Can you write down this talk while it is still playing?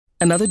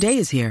Another day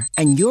is here,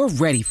 and you're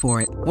ready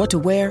for it. What to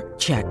wear?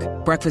 Check.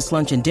 Breakfast,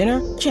 lunch, and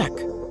dinner? Check.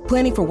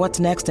 Planning for what's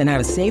next and how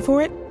to save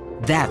for it?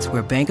 That's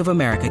where Bank of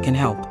America can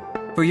help.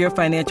 For your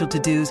financial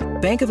to-dos,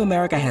 Bank of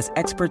America has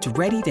experts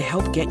ready to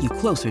help get you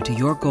closer to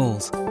your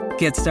goals.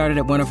 Get started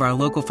at one of our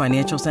local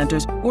financial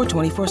centers or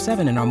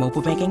 24/7 in our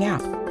mobile banking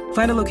app.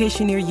 Find a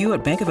location near you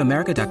at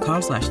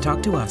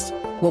bankofamerica.com/talktous.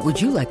 What would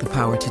you like the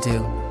power to do?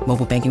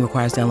 Mobile banking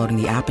requires downloading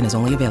the app and is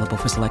only available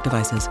for select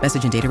devices.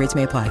 Message and data rates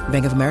may apply.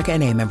 Bank of America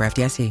NA, member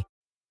FDIC.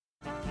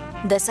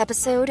 This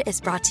episode is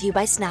brought to you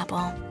by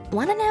Snapple.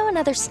 Want to know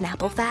another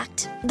Snapple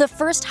fact? The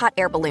first hot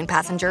air balloon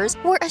passengers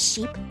were a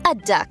sheep, a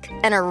duck,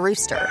 and a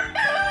rooster.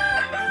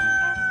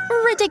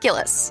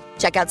 Ridiculous.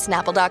 Check out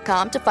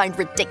Snapple.com to find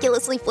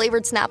ridiculously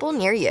flavored Snapple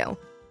near you.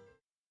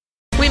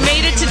 We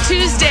made it to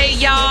Tuesday,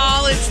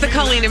 y'all. It's the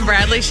Colleen and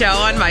Bradley Show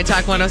on My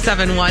Talk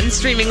 1071,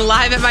 streaming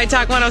live at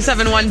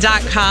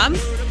MyTalk1071.com.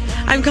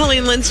 I'm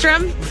Colleen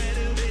Lindstrom.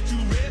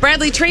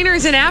 Bradley Traynor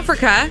is in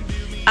Africa.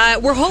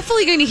 We're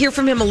hopefully going to hear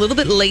from him a little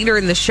bit later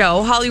in the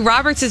show. Holly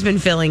Roberts has been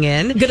filling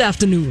in. Good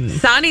afternoon.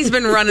 Sonny's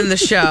been running the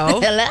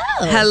show.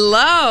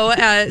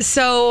 Hello.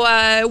 So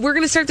we're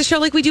going to start the show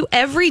like we do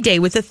every day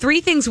with the 3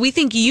 things we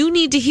think you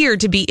need to hear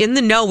to be in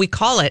the know. We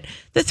call it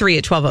the 3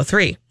 at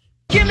 12:03.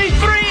 Give me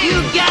 3!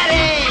 You got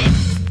it!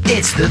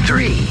 It's the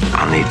 3.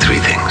 I'll need 3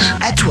 things.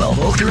 At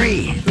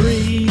 12:03.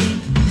 3,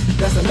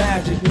 that's a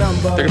magic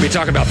number. They're going to be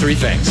talking about 3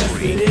 things. Yes,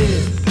 it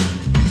is.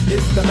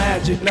 It's the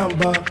magic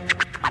number.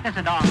 What does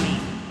it all mean?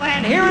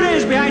 And here it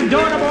is behind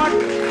door number 1.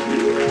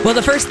 Well,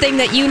 the first thing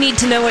that you need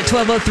to know at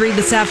 12:03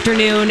 this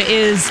afternoon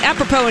is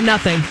apropos of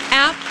nothing.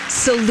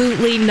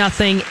 Absolutely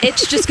nothing.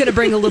 It's just going to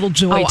bring a little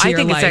joy to your life. I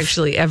think it's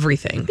actually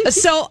everything.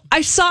 So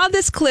I saw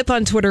this clip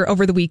on Twitter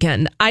over the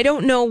weekend. I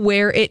don't know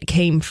where it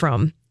came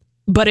from,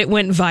 but it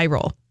went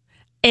viral.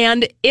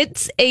 And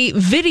it's a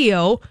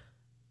video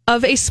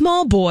of a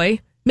small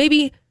boy,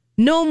 maybe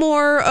no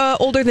more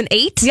older than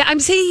 8. Yeah, I'm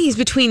saying he's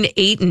between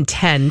 8 and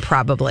 10,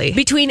 probably.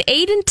 Between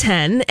 8 and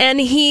 10. And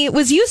he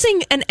was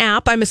using an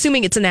app. I'm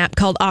assuming it's an app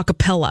called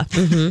Acapella.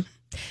 Mm-hmm.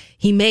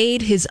 He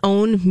made his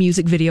own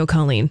music video,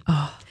 Colleen.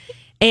 Oh,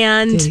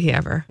 and did he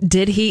ever?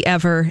 Did he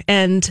ever?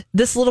 And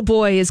this little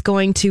boy is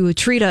going to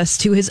treat us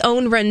to his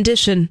own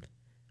rendition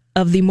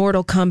of the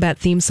Mortal Kombat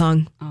theme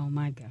song. Oh,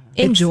 my God.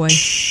 Enjoy.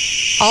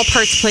 All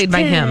parts played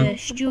by him.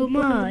 Test your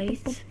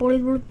might. Test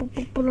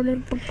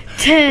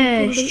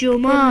your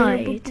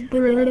might.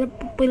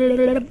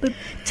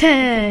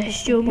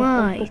 Test your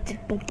might.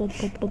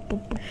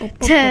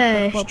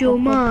 Test your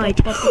might.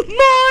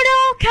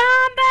 Mortal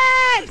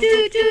Kombat. Get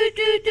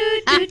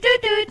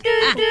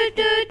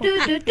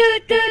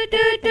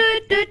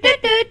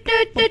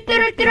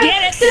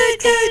it.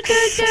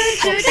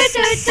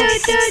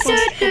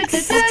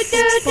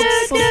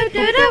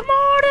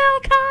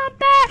 Mortal Kombat.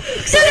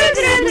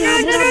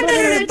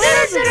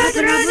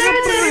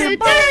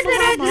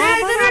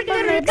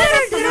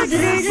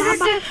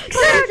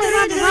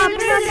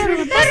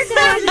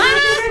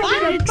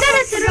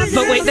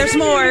 But wait, there's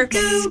more.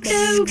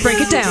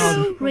 Break it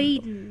down.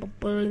 Raiden,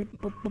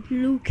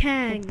 Liu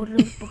Kang,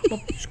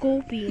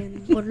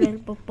 Scorpion,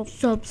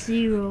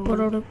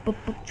 Sub-Zero,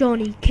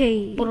 Johnny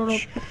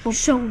Cage,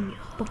 Sonya.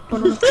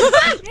 Mortal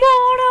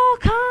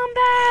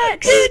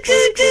Kombat.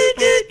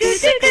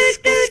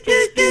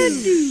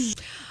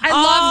 I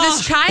love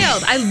this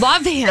child. I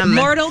love him.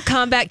 Mortal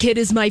Kombat Kid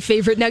is my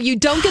favorite. Now, you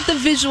don't get the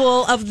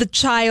visual of the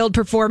child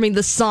performing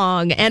the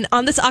song. And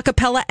on this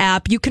acapella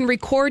app, you can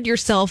record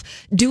yourself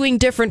doing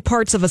different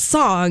parts of a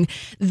song.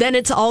 Then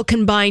it's all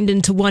combined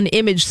into one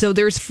image. So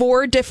there's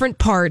 4 different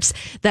parts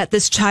that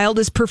this child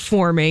is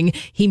performing.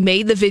 He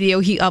made the video.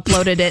 He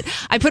uploaded it.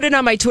 I put it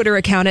on my Twitter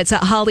account. It's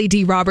at Holly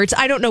D. Roberts.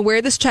 I don't know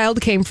where this child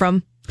came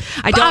from.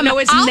 I don't know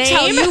his I'll name.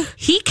 Tell you,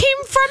 he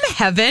came from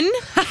heaven.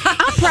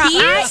 I'm proud.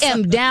 I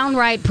am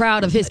downright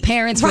proud of his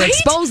parents for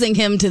exposing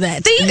him to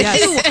that.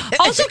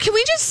 Also, can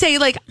we just say,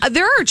 like,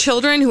 there are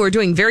children who are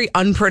doing very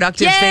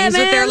unproductive things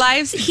with their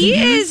lives.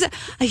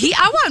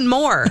 I want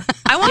more.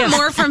 I want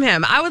more from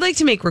him. I would like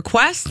to make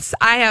requests.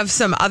 I have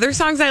some other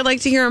songs I'd like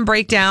to hear him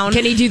break down.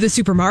 Can he do the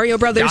Super Mario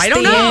Brothers I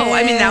don't thing? know. Yeah.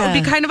 I mean, that would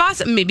be kind of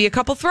awesome. Maybe a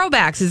couple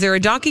throwbacks. Is there a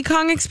Donkey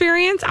Kong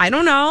experience? I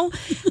don't know.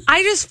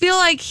 I just feel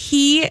like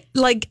he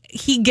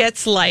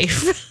gets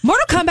life.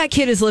 Mortal Kombat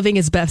Kid is living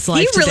his best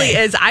life. He really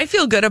is. I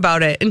feel good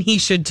about it, and he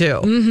should too.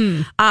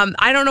 Mm-hmm.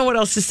 I don't know what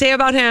else to say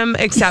about him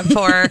except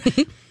for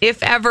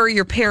if ever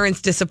your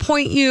parents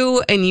disappoint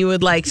you and you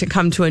would like to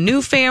come to a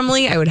new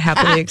family, I would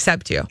happily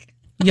accept you.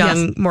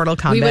 Young Mortal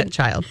Kombat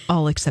child.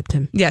 I'll accept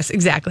him. Yes,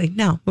 exactly.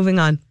 Now, moving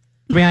on.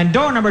 Behind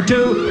door number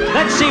 2,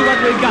 let's see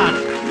what we've got.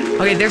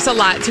 Okay, there's a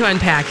lot to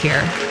unpack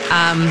here.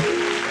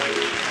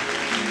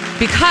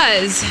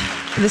 Because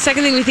the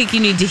second thing we think you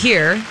need to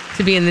hear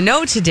to be in the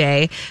know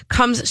today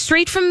comes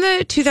straight from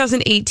the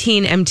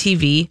 2018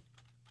 MTV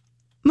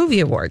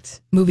Movie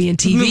Awards. Movie and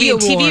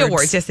TV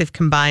Awards. Yes, they've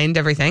combined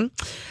everything.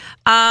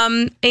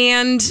 And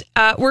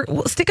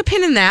we'll stick a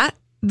pin in that.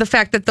 The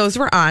fact that those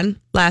were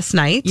on last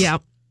night. Yeah.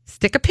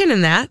 Stick a pin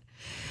in that.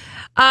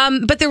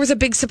 But there was a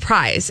big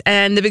surprise,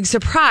 and the big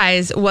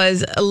surprise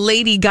was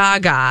Lady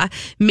Gaga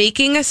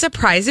making a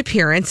surprise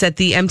appearance at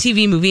the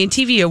MTV Movie and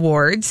TV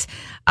Awards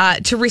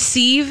to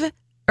receive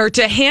or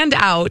to hand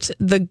out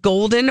the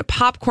golden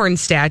popcorn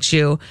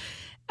statue.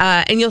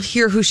 And you'll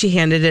hear who she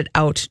handed it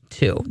out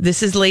to.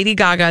 This is Lady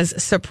Gaga's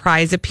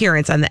surprise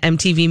appearance on the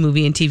MTV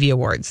Movie and TV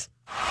Awards.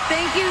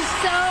 Thank you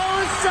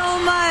so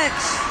much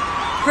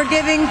for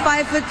giving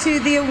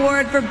 5'2" the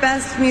award for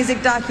Best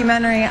Music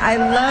Documentary. I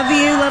love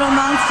you, Little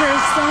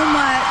Monsters, so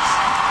much.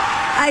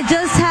 I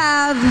just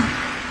have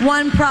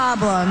one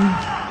problem.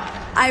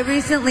 I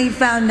recently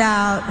found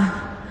out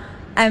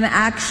I'm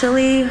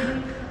actually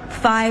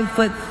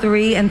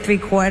 5'3"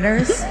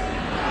 3/4.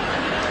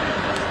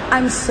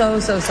 I'm so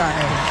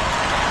sorry.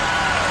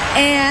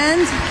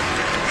 And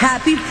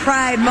happy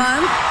Pride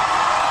Month.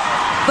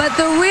 But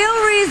the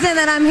real reason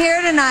that I'm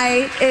here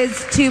tonight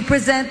is to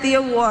present the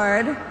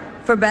award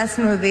for Best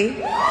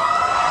Movie.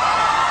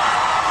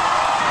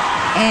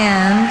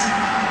 And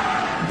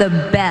the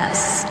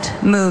best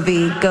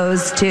movie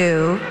goes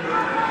to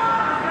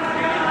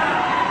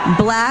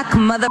Black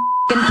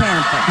Motherfucking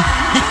Panther.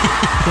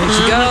 There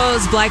she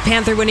goes. Black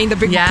Panther winning the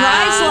big prize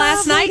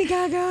last night.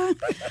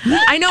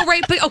 I know,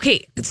 right? But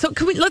okay, so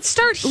let's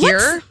start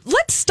here.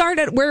 Let's start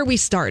at where are we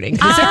starting?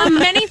 Because there are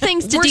many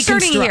things to We're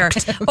starting here.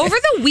 deconstruct. Over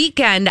the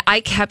weekend,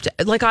 I kept,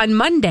 like on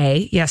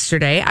Monday,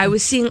 yesterday, I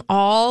was seeing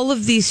all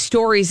of these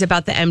stories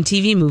about the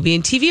MTV Movie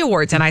and TV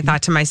Awards, and I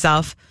thought to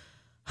myself,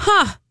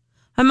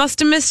 I must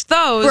have missed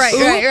those. Right.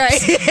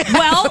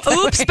 Well,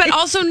 oops, but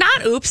also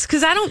not oops,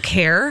 because I don't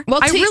care. Well,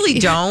 I really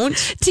don't.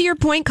 To your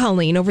point,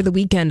 Colleen, over the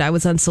weekend, I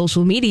was on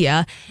social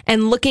media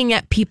and looking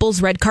at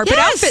people's red carpet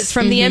outfits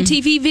from the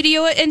MTV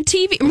Video and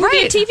TV,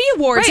 Movie and TV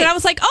Awards. And I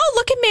was like, oh,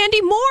 look at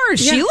Mandy Moore.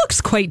 She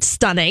looks quite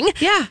stunning.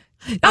 Yeah.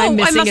 I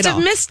must have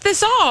missed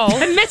this all.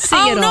 I'm missing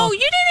it all. Oh, no, you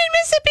didn't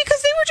miss it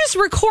because they were just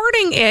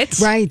recording it.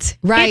 Right.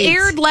 It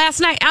aired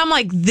last night. I'm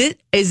like,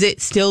 is it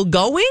still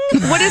going?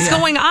 What is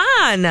going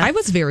on? I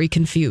was very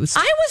confused.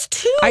 I was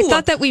too. I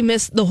thought that we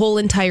missed the whole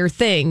entire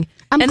thing.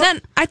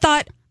 Then I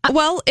thought,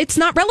 well, it's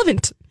not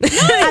relevant.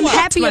 I'm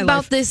happy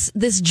about this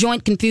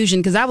joint confusion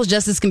because I was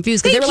just as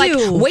confused because they were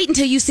like, wait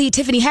until you see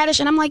Tiffany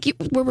Haddish. And I'm like,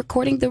 we're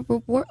recording the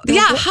reward.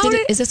 Yeah,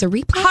 is this a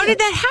replay? How did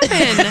that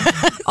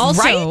happen?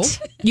 Also,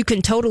 you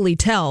can totally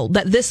tell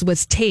that this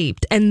was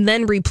taped and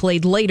then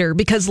replayed later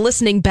because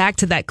listening back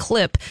to that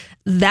clip,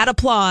 that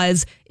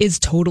applause is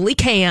totally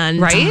canned.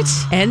 Right.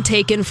 And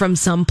taken from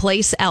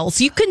someplace else.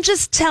 You can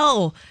just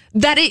tell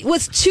that it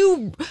was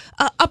too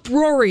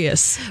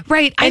uproarious.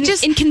 Right. And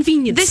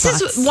inconvenient. This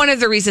is one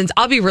of the reasons,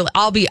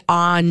 I'll be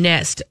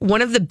honest.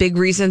 One of the big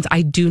reasons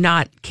I do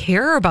not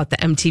care about the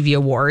MTV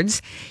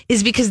Awards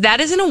is because that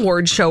is an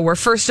award show where,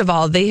 first of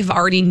all, they have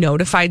already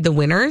notified the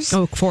winners.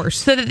 Oh, of course.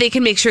 So that they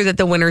can make sure that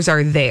the winners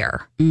are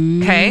there.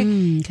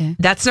 Okay.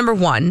 That's number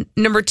one.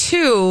 Number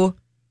two,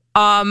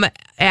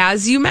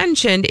 as you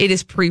mentioned, it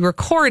is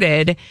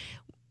pre-recorded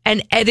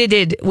and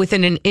edited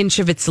within an inch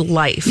of its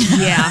life.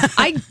 Yeah.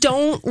 I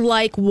don't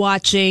like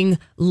watching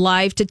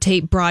live to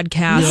tape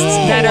broadcasts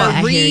that are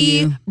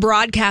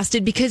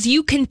rebroadcasted because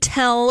you can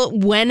tell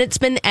when it's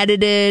been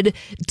edited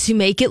to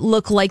make it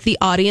look like the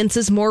audience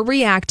is more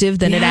reactive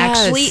than it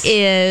actually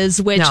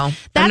is, which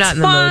that's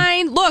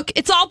fine. Look,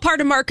 it's all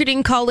part of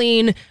marketing,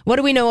 Colleen. What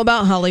do we know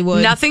about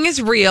Hollywood? Nothing is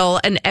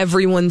real and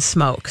everyone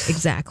smokes.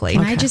 Exactly.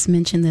 Can I just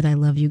mention that I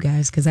love you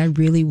guys because I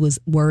really was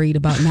worried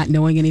about not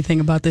knowing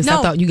anything about this.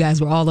 I thought you guys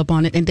were all up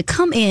on it, and to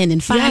come in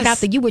and find out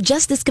that you were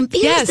just as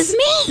confused as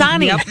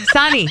me.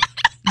 Sonny,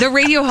 the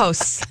radio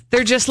hosts,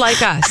 they're just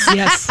like us.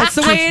 Yes. That's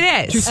the way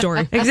it is. True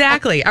story.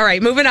 Exactly. All right,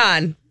 moving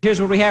on.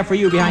 Here's what we have for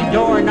you behind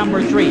door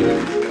number 3.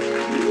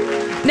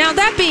 Now,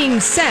 that being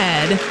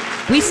said,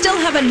 we still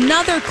have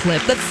another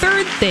clip. The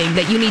third thing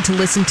that you need to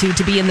listen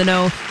to be in the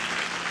know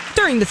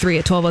during the 3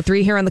 at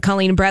 12:03 here on the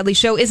Colleen and Bradley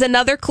Show is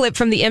another clip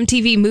from the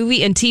MTV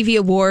Movie and TV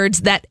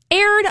Awards that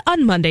aired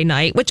on Monday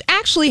night, which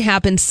actually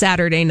happened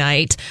Saturday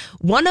night.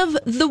 One of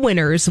the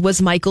winners was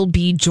Michael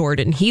B.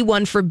 Jordan. He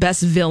won for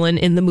Best Villain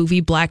in the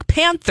movie Black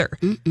Panther.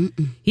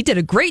 He did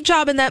a great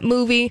job in that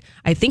movie.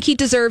 I think he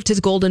deserved his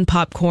golden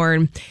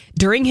popcorn.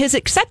 During his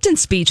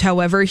acceptance speech,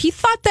 however, he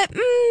thought that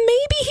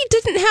maybe he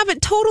didn't have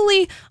it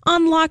totally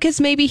on lock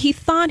as maybe he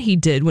thought he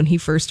did when he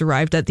first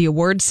arrived at the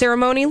awards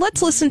ceremony.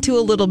 Let's listen to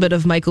a little bit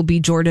of Michael B.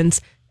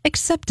 Jordan's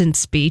acceptance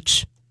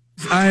speech.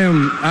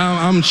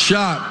 I'm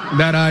shocked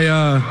that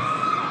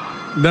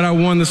I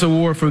won this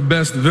award for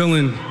Best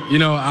Villain. You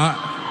know,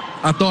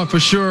 I thought for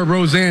sure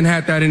Roseanne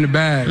had that in the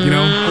bag, you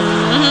know?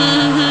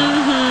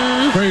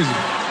 Crazy.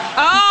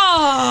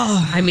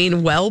 Oh, I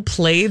mean, well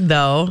played,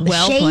 though.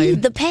 Well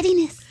played. The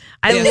pettiness.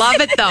 I love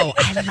it, though.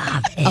 I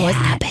love it. Oh, it's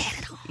not bad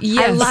at all.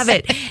 Yes. I love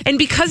it. And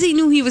because he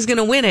knew he was going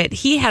to win it,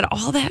 he had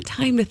all that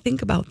time to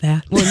think about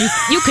that. Well,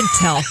 you could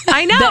tell.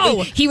 I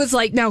know. He was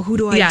like, now who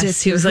do I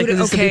diss? He was like,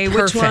 okay,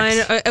 which one?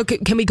 Okay,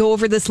 can we go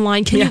over this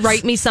line? Can you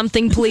write me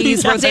something,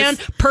 please? Roseanne,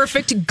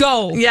 perfect,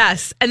 go.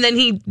 Yes. And then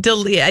he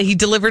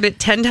delivered it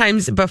 10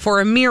 times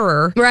before a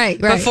mirror. Right.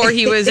 Before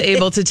he was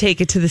able to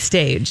take it to the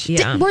stage.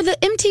 Yeah. Were the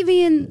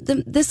MTV and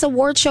this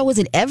award show, was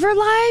it ever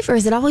live or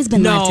has it always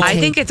been live to tape? I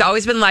think it's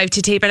always been live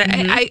to tape.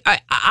 And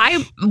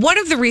I one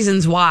of the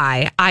reasons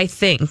why I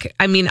think,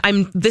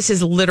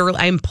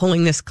 I'm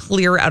pulling this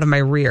clear out of my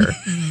rear.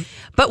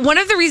 But one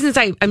of the reasons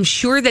I'm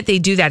sure that they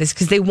do that is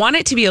because they want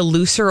it to be a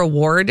looser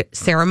award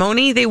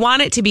ceremony. They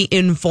want it to be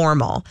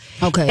informal.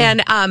 Okay.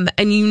 And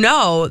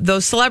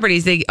those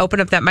celebrities, they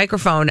open up that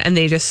microphone and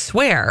they just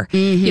swear.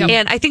 Mm-hmm.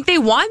 And I think they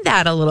want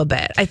that a little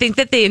bit. I think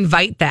that they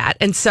invite that.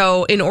 And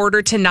so in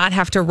order to not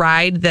have to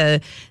ride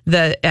the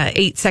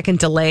 8-second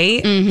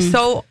delay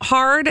so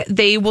hard,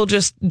 they will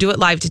just do it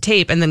live to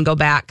tape and then go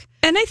back.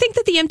 And I think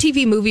that the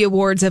MTV Movie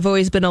Awards have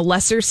always been a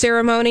lesser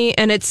ceremony.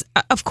 And it's,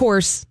 of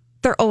course,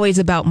 they're always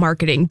about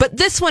marketing. But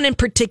this one in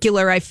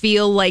particular, I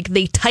feel like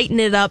they tighten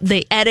it up,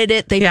 they edit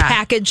it, they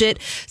package it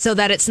so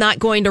that it's not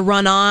going to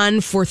run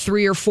on for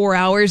 3 or 4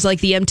 hours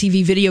like the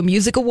MTV Video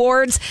Music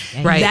Awards.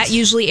 Right. That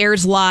usually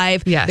airs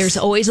live. Yes. There's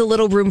always a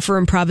little room for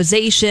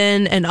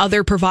improvisation and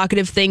other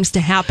provocative things to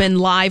happen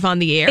live on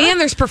the air. And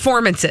there's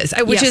performances,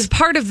 which is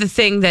part of the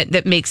thing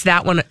that makes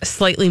that one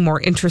slightly more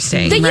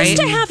interesting. They right?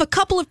 used to have a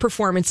couple of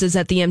performances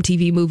at the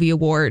MTV Movie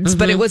Awards,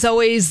 but it was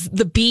always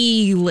the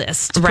B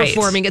list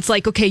performing. It's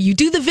like, okay, you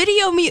do the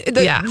video,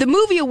 the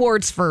movie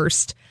awards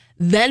first,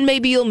 then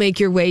maybe you'll make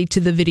your way to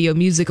the Video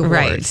Music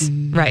Awards.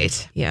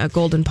 Right. Yeah,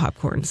 golden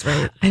popcorns,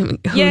 right? Who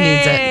needs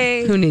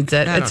it? Who needs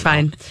it? It's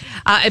fine.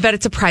 I bet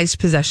it's a prized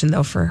possession,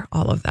 though, for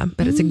all of them.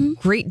 But it's a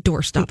great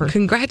doorstopper.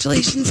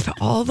 Congratulations to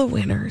all the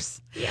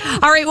winners. Yeah.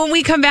 All right, when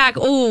we come back,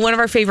 one of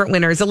our favorite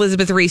winners,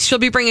 Elizabeth Reese. She'll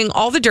be bringing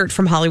all the dirt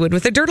from Hollywood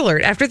with a Dirt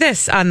Alert after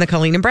this on the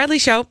Colleen and Bradley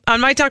Show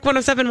on My Talk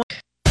 107.1.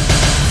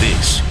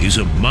 This is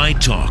a My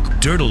Talk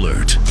Dirt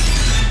Alert.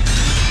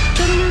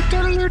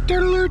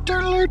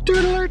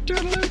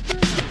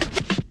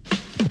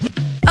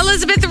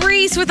 Elizabeth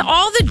Reese with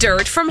all the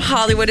dirt from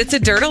Hollywood. It's a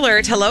Dirt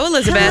Alert. Hello,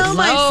 Elizabeth. Hello,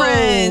 my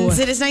friends.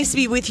 It is nice to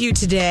be with you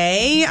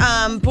today.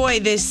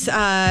 This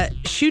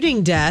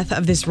shooting death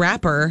of this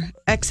rapper,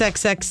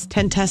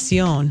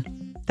 XXXTentacion.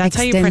 That's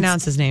how you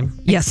pronounce his name.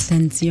 Yes.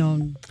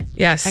 Extension.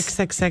 Yes.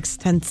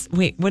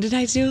 Wait, what did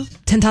I do?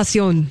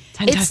 Tentacion.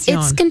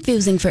 It's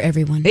confusing for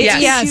everyone. It's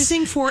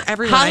confusing for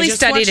everyone. Holly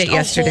studied it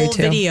yesterday, a whole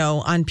too. video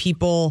on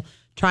people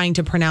trying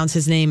to pronounce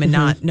his name and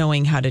not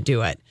knowing how to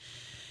do it.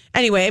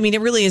 Anyway,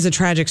 it really is a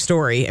tragic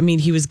story.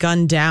 He was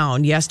gunned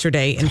down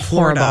yesterday in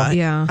Florida. Horrible.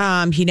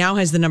 Yeah. He now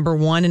has the number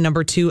 1 and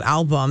number 2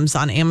 albums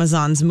on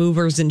Amazon's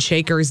Movers and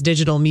Shakers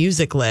digital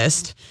music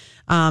list.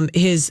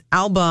 His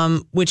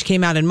album, which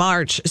came out in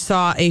March,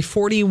 saw a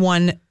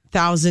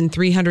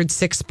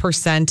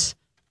 41,306%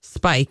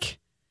 spike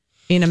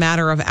in a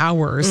matter of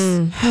hours.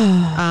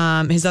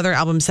 His other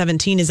album,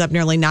 17, is up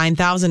nearly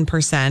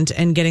 9,000%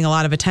 and getting a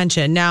lot of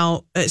attention.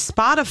 Now,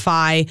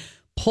 Spotify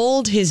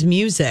pulled his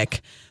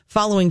music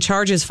following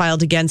charges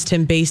filed against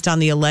him based on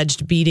the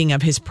alleged beating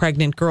of his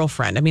pregnant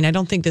girlfriend. I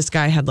don't think this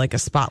guy had like a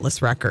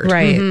spotless record.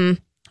 Right.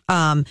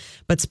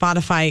 But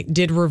Spotify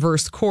did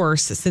reverse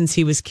course since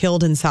he was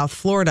killed in South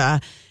Florida,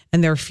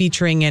 and they're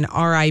featuring an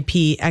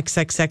RIP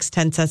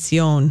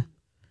XXXTentacion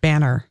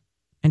banner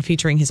and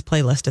featuring his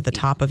playlist at the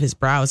top of his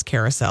browse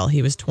carousel.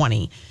 He was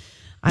 20.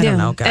 I don't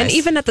know, guys. And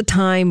even at the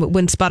time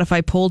when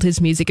Spotify pulled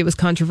his music, it was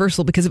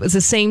controversial because it was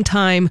the same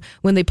time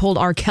when they pulled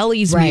R.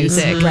 Kelly's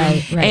music.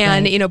 Right.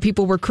 And,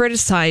 people were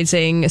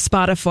criticizing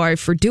Spotify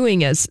for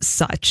doing as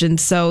such. And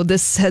so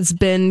this has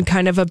been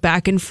kind of a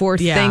back and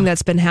forth thing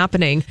that's been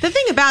happening. The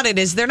thing about it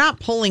is they're not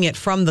pulling it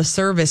from the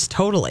service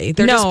totally.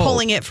 They're just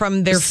pulling it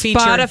from their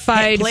featured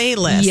Spotify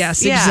playlist.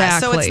 Yes,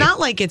 exactly. So it's not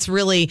like it's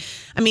really,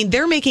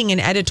 they're making an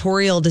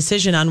editorial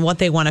decision on what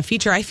they want to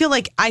feature. I feel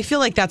like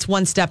that's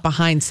one step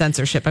behind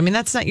censorship.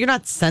 You're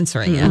not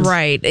censoring it.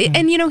 Right.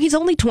 And he was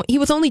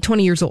only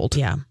 20 years old.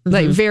 Yeah.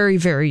 Like very,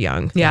 very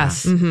young.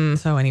 Yes. Yeah. Mm-hmm.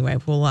 So anyway,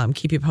 we'll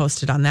keep you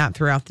posted on that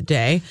throughout the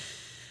day.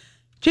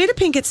 Jada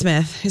Pinkett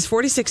Smith is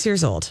 46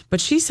 years old,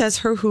 but she says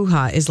her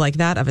hoo-ha is like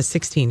that of a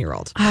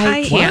 16-year-old.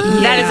 I can't.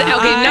 That is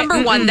okay.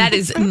 Number one, that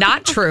is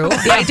not true.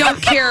 I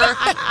don't care.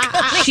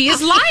 She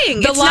is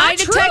lying. The lie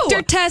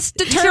detector test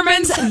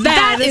determines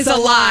that is a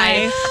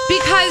lie.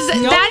 Because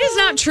that is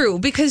not true.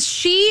 Because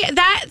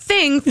that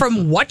thing,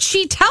 from what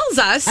she tells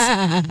us,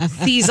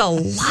 sees a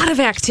lot of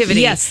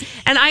activity. Yes.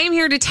 And I am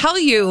here to tell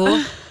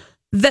you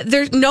that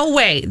there's no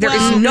way. There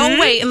is no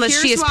way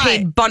unless she has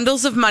paid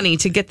bundles of money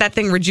to get that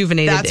thing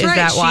rejuvenated. That's right.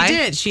 That why? She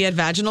did. She had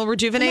vaginal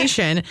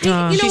rejuvenation.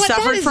 She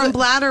suffered from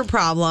bladder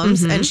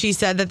problems, and she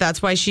said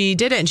that's why she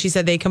did it. And she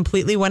said they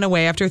completely went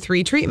away after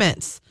 3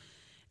 treatments.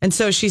 And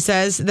so she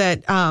says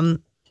that,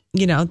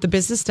 the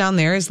business down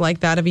there is like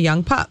that of a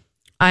young pup.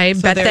 I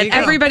bet that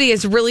everybody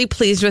is really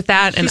pleased with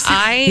that. And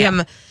I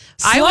am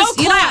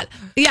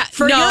Yeah,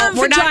 for no, your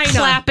we're not vagina.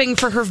 clapping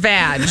for her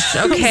vag.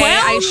 Okay,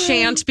 I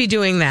shan't be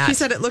doing that. She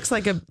said it looks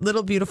like a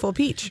little beautiful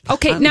peach.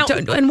 Okay, now,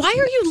 and why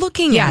are you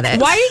looking at it?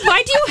 Why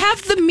do you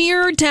have the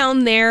mirror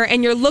down there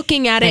and you're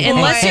looking at it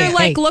unless you're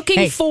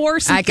looking for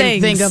some I can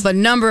things? think of a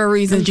number of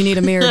reasons you need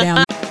a mirror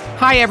down.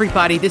 Hi,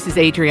 everybody. This is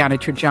Adriana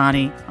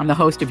Trajani. I'm the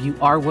host of You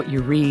Are What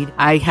You Read.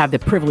 I have the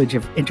privilege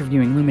of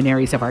interviewing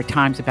luminaries of our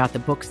times about the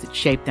books that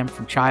shaped them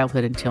from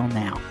childhood until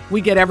now.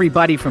 We get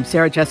everybody from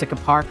Sarah Jessica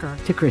Parker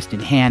to Kristen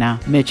Hanna,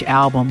 Mitch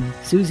Albom,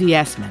 Susie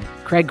Essman,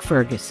 Craig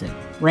Ferguson,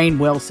 Rainn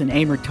Wilson,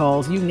 Amor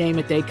Tolls, you name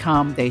it, they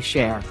come, they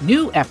share.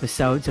 New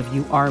episodes of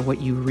You Are What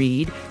You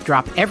Read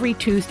drop every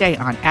Tuesday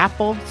on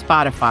Apple,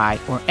 Spotify,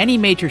 or any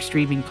major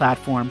streaming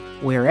platform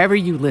wherever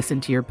you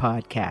listen to your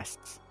podcasts.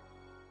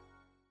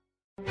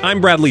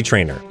 I'm Bradley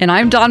Trainer. And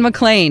I'm Don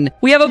McClain.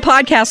 We have a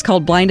podcast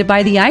called Blinded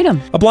by the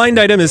Item. A blind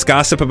item is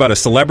gossip about a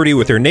celebrity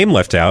with their name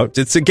left out.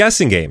 It's a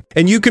guessing game,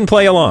 and you can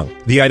play along.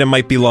 The item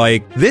might be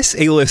like, this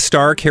A-list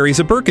star carries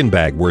a Birkin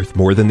bag worth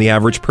more than the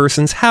average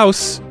person's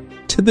house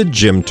to the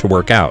gym to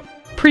work out.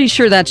 Pretty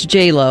sure that's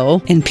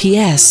J-Lo. And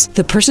P.S.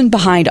 the person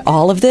behind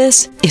all of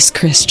this is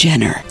Kris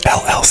Jenner,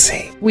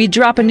 LLC. We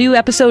drop a new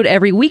episode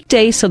every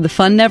weekday so the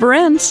fun never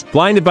ends.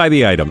 Blinded by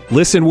the Item.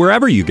 Listen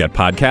wherever you get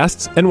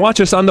podcasts and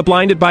watch us on the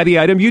Blinded by the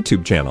Item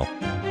YouTube channel.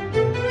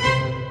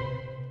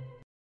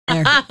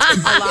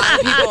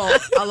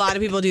 A lot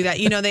of people do that.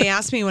 You know, they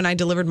asked me when I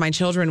delivered my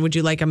children, would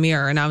you like a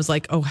mirror? And I was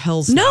like, oh,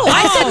 hell's no.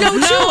 I said no,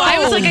 too. I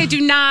was like, I do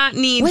not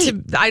need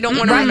to. I don't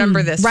want to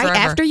remember this Right forever.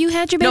 after you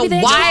had your baby?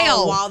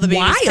 No, while the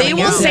baby's they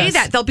will say yes.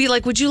 that. They'll be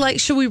like,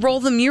 should we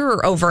roll the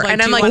mirror over? Like,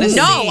 and I'm do you like, wanna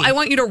no, see? I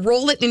want you to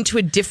roll it into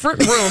a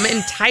different room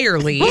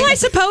entirely. Well, I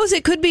suppose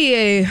it could be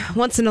a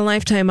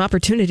once-in-a-lifetime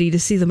opportunity to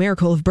see the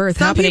miracle of birth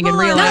happening in people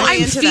real are life. No,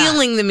 I'm into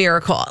feeling the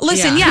miracle.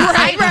 Listen,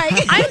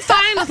 Right. I'm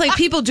fine with like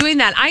people doing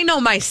that. I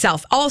know myself.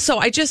 Also,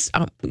 I just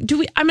I'm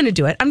going to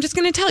do it. I'm just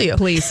going to tell you,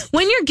 please.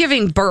 When you're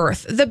giving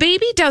birth, the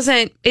baby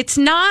doesn't. It's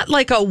not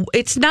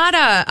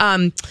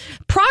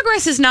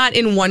progress is not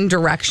in one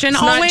direction.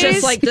 It's always. not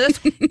just like this.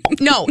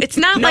 No, it's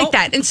not like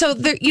that. And so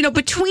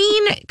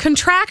between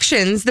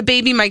contractions, the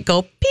baby might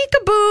go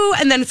peekaboo,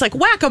 and then it's like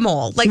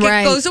whack-a-mole. Like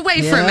it goes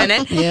away for a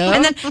minute,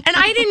 and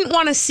I didn't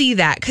want to see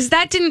that because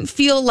that didn't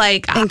feel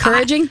like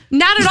encouraging.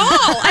 Not at all.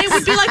 I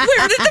would be like,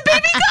 where did the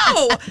baby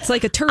go? It's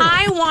like a turtle.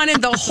 I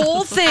wanted the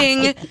whole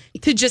thing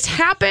to just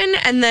happen,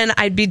 and then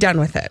I'd be done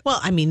with it. Well,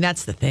 I mean,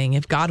 that's the thing.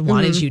 If God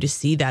wanted you to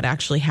see that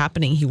actually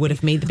happening, he would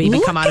have made the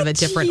baby come out of a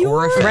different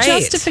orifice.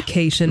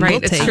 Justification. Right.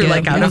 We'll it's take true, it.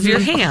 like out of your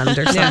hand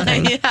or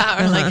something.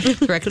 Yeah, or like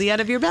directly out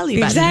of your belly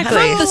button. Exactly.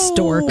 From the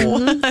stork.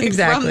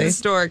 Exactly. From the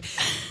stork.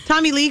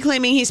 Tommy Lee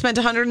claiming he spent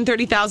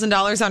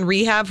 $130,000 on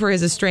rehab for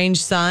his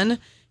estranged son.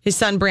 His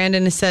son,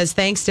 Brandon, says,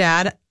 thanks,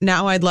 Dad.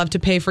 Now I'd love to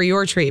pay for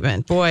your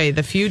treatment. Boy,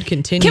 the feud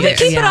continues. Can we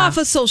keep it off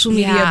of social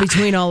media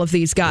between all of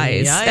these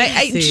guys?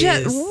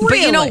 But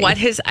you know what?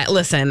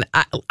 Listen,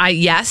 I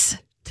yes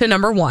to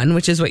number one,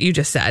 which is what you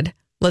just said.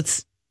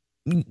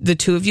 The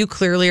two of you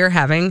clearly are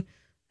having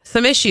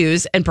some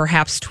issues, and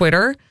perhaps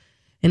Twitter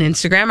and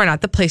Instagram are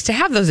not the place to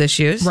have those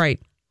issues. Right.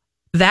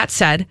 That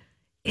said,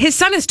 his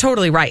son is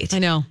totally right. I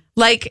know.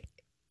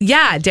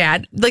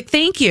 Dad,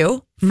 thank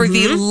you for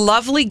the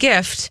lovely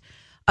gift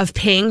of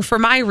paying for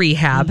my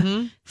rehab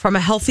from a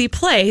healthy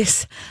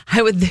place.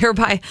 I would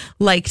thereby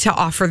like to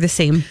offer the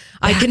same.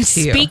 I can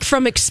to you. speak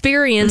from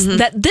experience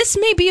that this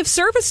may be of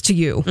service to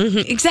you.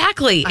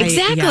 Exactly.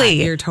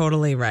 You're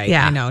totally right.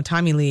 Yeah. I know.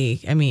 Tommy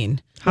Lee, I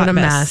mean, what a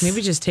mess.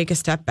 Maybe just take a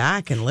step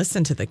back and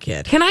listen to the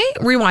kid. Can I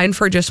rewind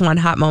for just one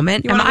hot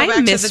moment? You want to go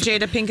back to the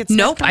Jada Pinkett Smith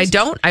Nope, I concert?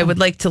 don't. I would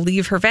like to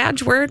leave her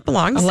vag where it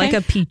belongs. Like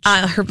a peach.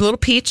 Her little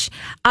peach.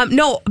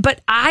 No,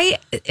 but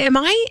am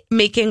I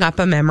making up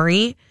a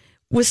memory?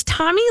 Was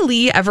Tommy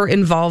Lee ever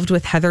involved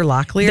with Heather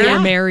Locklear? They're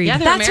married. Yeah,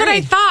 That's what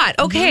I thought.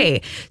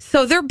 Okay.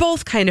 So they're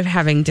both kind of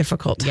having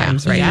difficult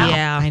times right now.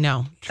 Yeah, I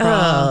know.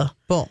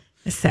 Trouble.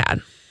 It's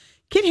sad.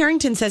 Kit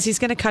Harington says he's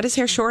going to cut his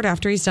hair short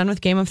after he's done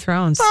with Game of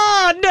Thrones.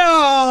 Oh, no.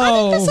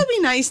 I think this will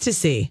be nice to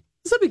see.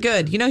 This will be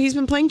good. You know, he's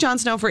been playing Jon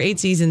Snow for 8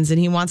 seasons and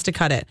he wants to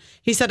cut it.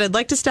 He said, I'd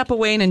like to step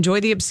away and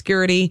enjoy the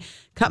obscurity,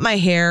 cut my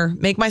hair,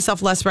 make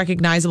myself less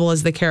recognizable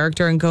as the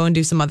character, and go and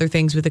do some other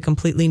things with a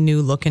completely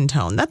new look and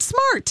tone. That's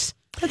smart.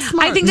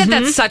 I think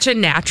that's such a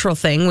natural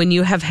thing when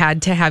you have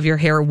had to have your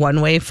hair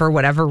one way for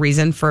whatever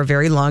reason for a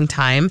very long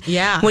time.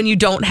 Yeah. When you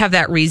don't have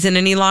that reason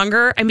any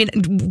longer. I mean,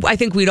 I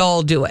think we'd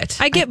all do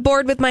it. I get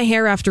bored with my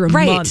hair after a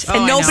month.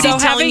 And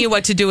nobody's telling you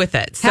what to do with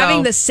it. So.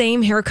 Having the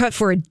same haircut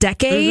for a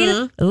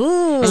decade.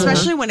 Ooh.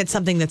 Especially when it's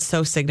something that's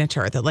so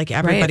signature that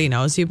everybody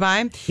knows you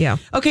by. Yeah.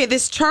 Okay,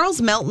 this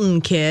Charles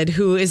Melton kid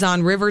who is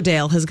on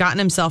Riverdale has gotten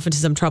himself into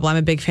some trouble. I'm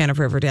a big fan of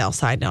Riverdale,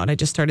 side note. I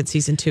just started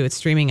season 2. It's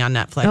streaming on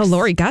Netflix. Oh,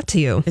 Lori got to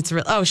you. It's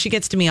she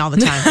gets to me all the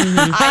time.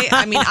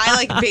 I mean, I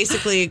like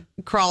basically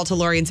crawl to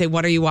Lori and say,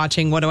 what are you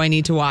watching? What do I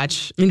need to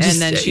watch? And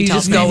then she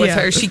tells me. Go with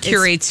her. She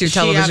curates your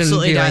television. She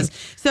absolutely viewing. does.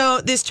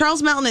 So this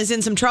Charles Melton is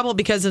in some trouble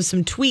because of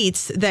some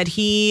tweets that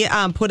he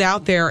put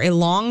out there a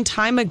long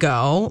time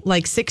ago,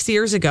 like 6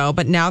 years ago,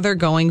 but now they're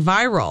going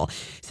viral.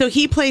 So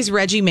he plays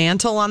Reggie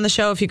Mantle on the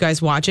show. If you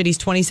guys watch it, he's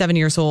 27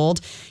 years old.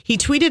 He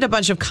tweeted a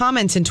bunch of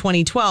comments in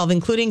 2012,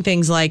 including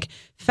things like,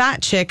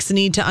 fat chicks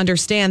need to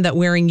understand that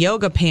wearing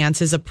yoga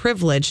pants is a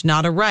privilege,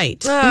 not a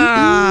right.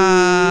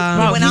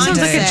 Wow, he sounds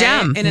like a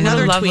gem. In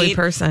another lovely tweet,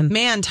 person.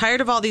 Man,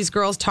 tired of all these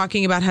girls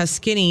talking about how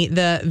skinny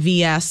the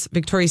VS,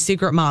 Victoria's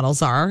Secret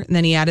models are. And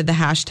then he added the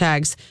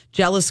hashtags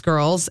jealous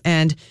girls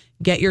and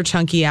get your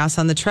chunky ass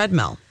on the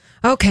treadmill.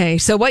 Okay,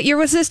 so what year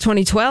was this?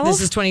 2012?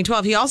 This is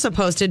 2012. He also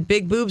posted,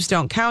 big boobs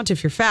don't count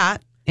if you're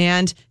fat,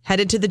 and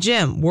headed to the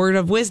gym. Word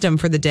of wisdom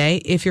for the day,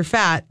 if you're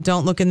fat,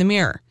 don't look in the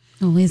mirror.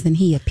 Oh, isn't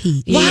he a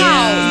peach? Wow.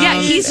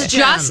 Yeah, he is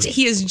Gem.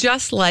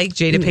 just like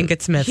Jada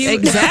Pinkett Smith.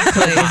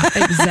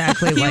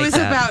 Exactly. He like was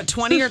that. about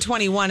 20 or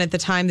 21 at the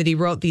time that he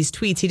wrote these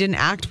tweets. He didn't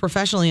act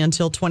professionally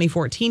until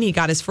 2014. He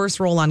got his first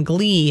role on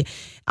Glee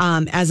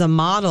as a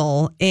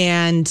model,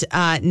 and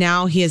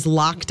now he has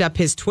locked up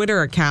his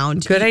Twitter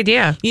account. Good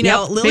idea. You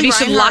know, Lily maybe he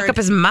should Reinhart- lock up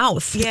his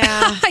mouth.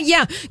 Yeah.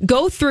 Yeah,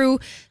 go through,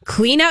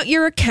 clean out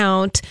your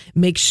account,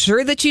 make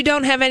sure that you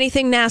don't have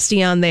anything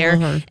nasty on there.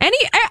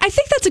 I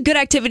think that's a good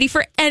activity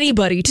for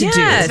anybody to do.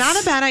 It's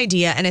not a bad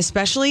idea, and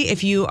especially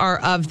if you are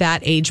of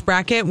that age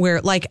bracket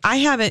where, like, I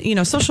haven't,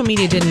 social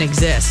media didn't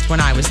exist when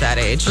I was that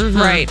age.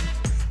 Right.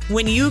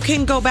 When you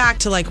can go back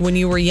to like when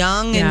you were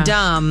young and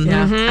dumb,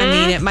 I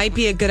mean, it might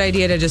be a good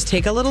idea to just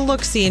take a little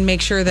look-see and make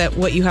sure that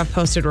what you have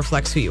posted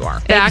reflects who you are.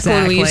 Back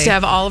when we used to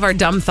have all of our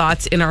dumb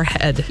thoughts in our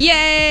head.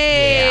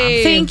 Yay!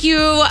 Yeah. Thank you,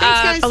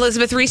 guys.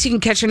 Elizabeth Reese. You can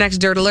catch your next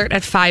Dirt Alert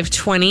at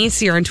 5:20.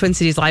 See her in Twin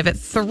Cities Live at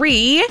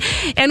 3.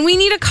 And we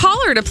need a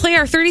caller to play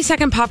our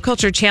 30-second pop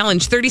culture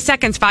challenge. 30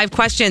 seconds, 5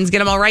 questions. Get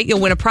them all right.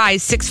 You'll win a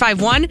prize.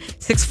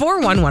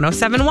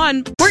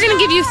 651-641-1071. We're going to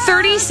give you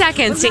 30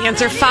 seconds to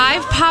answer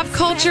 5 pop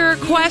culture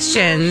questions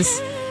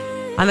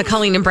on the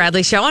Colleen and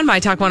Bradley Show on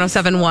My Talk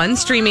 1071,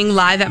 streaming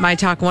live at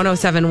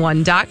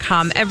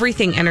MyTalk1071.com.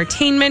 Everything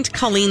Entertainment.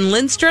 Colleen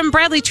Lindstrom.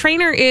 Bradley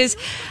Traynor is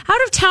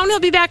out of town.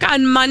 He'll be back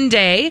on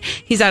Monday.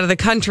 He's out of the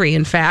country,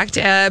 in fact.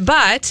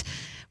 But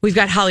we've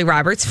got Holly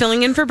Roberts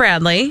filling in for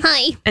Bradley.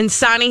 Hi. And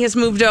Sonny has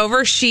moved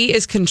over. She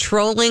is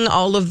controlling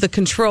all of the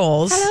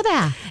controls. Hello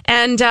there.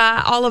 And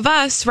all of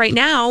us right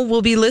now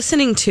will be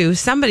listening to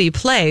somebody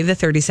play the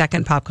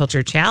 30-second pop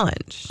culture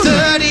challenge.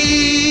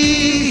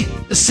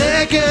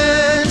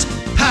 30-second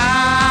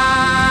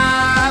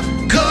pop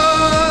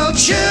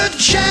culture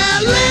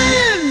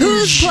challenge.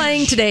 Who's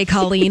playing today,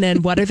 Colleen,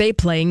 and what are they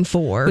playing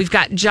for? We've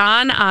got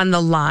John on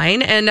the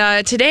line,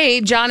 and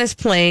today John is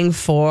playing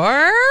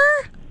for...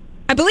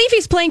 I believe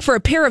he's playing for a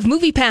pair of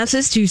movie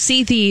passes to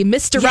see the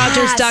Mr.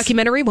 Rogers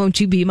documentary, Won't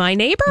You Be My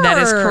Neighbor? That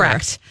is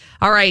correct.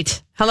 All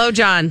right. Hello,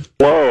 John.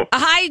 Whoa.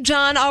 Hi,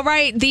 John. All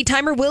right. The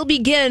timer will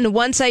begin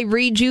once I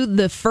read you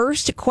the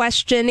first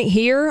question.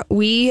 Here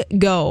we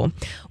go.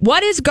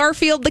 What is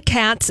Garfield the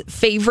cat's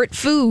favorite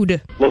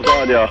food?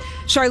 Lasagna.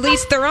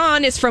 Charlize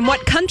Theron is from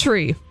what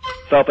country?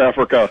 South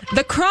Africa.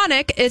 The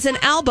Chronic is an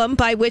album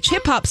by which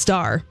hip-hop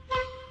star?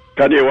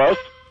 Kanye West.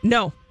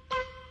 No.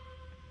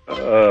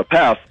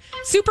 Pass.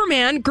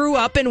 Superman grew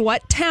up in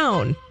what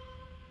town?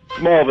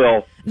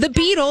 Smallville. The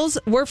Beatles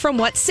were from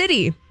what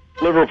city?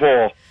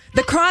 Liverpool.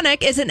 The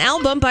Chronic is an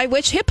album by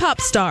which hip-hop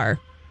star?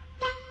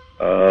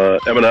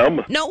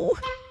 Eminem. No.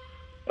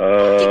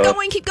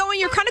 Keep going.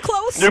 You're kind of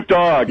close. Snoop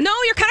Dogg. No,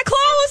 you're kind of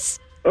close.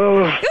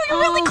 You're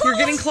really close. You're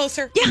getting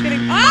closer. Yeah. You're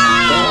getting...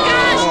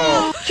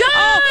 Oh,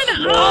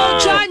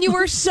 gosh. John, you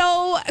were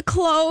so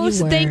close.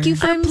 You were. Thank you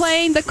for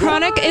playing. The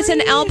Chronic is an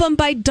album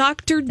by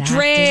Dr.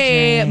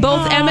 Dre.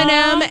 Both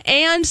Eminem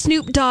and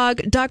Snoop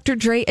Dogg, Dr.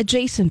 Dre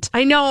adjacent.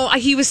 I know.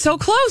 He was so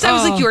close. I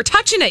was like, you were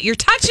touching it. You're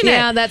touching it.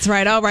 Yeah, that's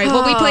right. All right.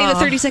 Well, we play the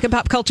 30-second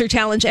pop culture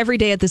challenge every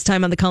day at this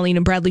time on the Colleen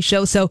and Bradley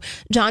Show. So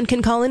John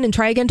can call in and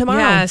try again tomorrow.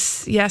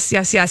 Yes.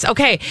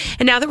 Okay.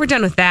 And now that we're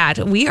done with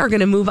that, we are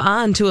going to move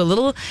on to a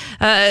little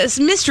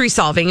mystery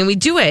solving. And we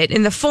do it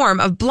in the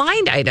form of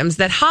blind items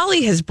that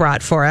Holly has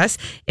brought for us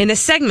in a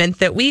segment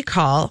that we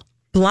call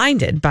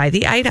Blinded by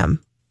the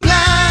Item.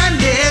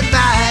 Blinded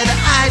by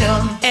the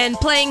item. And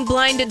playing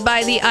Blinded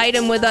by the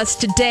Item with us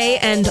today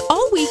and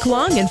all week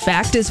long, in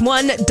fact, is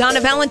one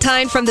Donna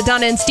Valentine from the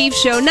Donna and Steve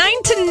Show, 9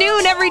 to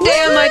noon every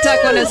day on My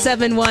Talk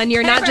 1071.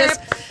 You're not just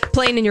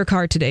playing in your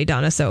car today,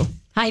 Donna, so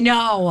I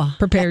know.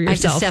 Prepare I have to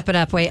yourself. step it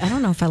up. Wait, I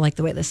don't know if I like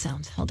the way this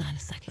sounds. Hold on a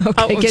second.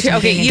 Okay,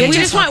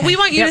 We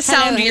want you to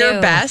sound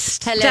your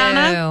best, Hello.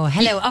 Donna.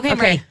 Hello. Okay, I'm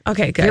ready.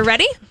 Okay, good. You're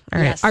ready? All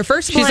right. Yes. Our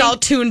first She's blind, all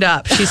tuned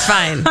up. She's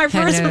fine. our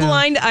first Hello.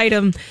 blind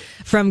item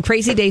from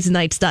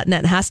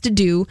crazydaysandnights.net has to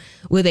do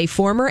with a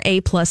former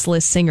A-plus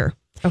list singer.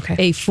 Okay.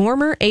 A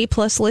former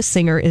A-plus list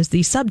singer is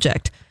the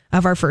subject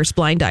of our first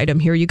blind item.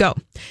 Here you go.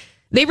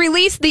 They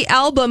released the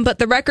album, but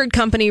the record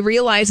company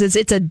realizes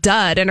it's a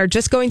dud and are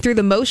just going through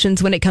the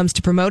motions when it comes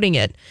to promoting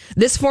it.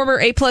 This former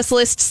A-plus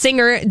list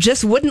singer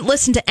just wouldn't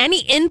listen to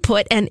any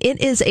input, and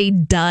it is a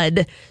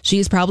dud.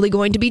 She's probably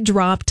going to be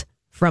dropped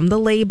from the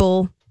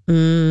label.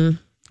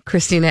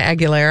 Christina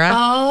Aguilera.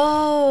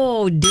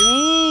 Oh,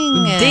 ding.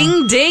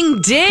 Ding,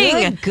 ding,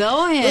 ding. Good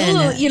going.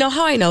 Ooh, you know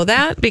how I know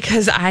that?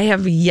 Because I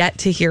have yet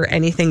to hear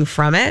anything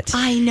from it.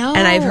 I know.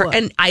 And I've heard,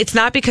 and it's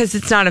not because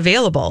it's not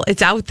available.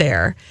 It's out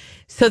there.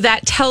 So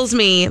that tells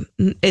me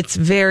it's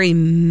very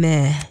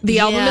meh. The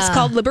album is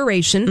called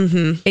Liberation.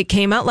 Mm-hmm. It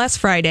came out last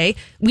Friday.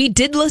 We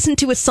did listen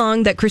to a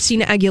song that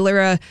Christina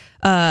Aguilera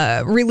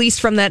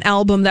released from that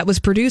album that was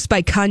produced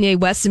by Kanye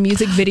West, a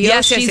music video.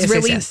 Yes, She's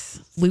really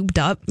lubed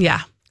up.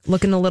 Yeah.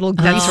 Looking a little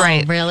good. That's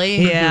right.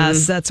 Really?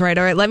 Yes, that's right.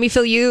 All right, let me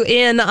fill you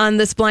in on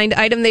this blind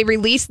item. They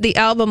released the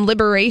album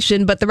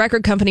Liberation, but the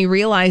record company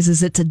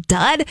realizes it's a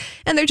dud,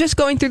 and they're just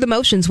going through the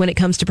motions when it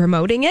comes to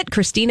promoting it.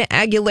 Christina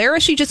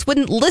Aguilera, she just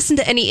wouldn't listen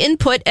to any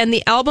input, and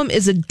the album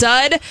is a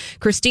dud.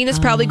 Christina's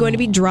probably going to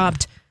be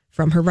dropped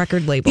from her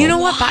record label. You know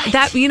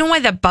what? You know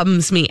why that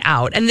bums me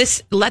out? And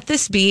let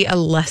this be a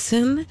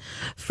lesson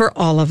for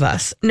all of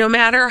us. No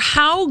matter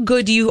how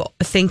good you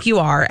think you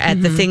are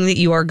at the thing that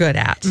you are good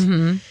at.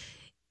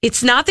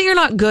 It's not that you're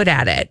not good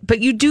at it, but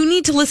you do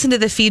need to listen to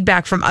the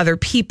feedback from other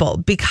people,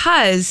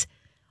 because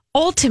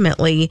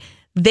ultimately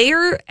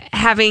they're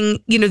having,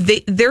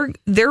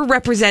 they're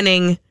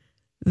representing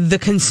the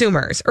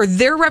consumers, or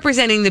they're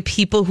representing the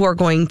people who are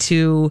going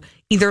to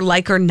either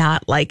like or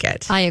not like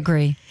it. I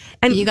agree.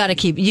 And you got to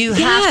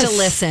have to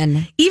listen.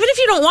 Even if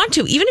you don't want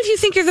to, even if you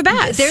think you're the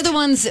best. They're the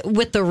ones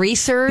with the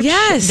research.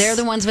 Yes. They're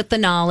the ones with the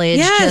knowledge.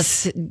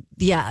 Yes. Don't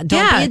be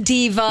a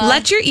diva.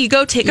 Let your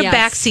ego take a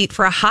back seat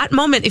for a hot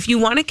moment if you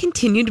want to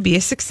continue to be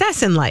a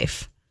success in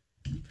life.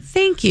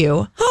 Thank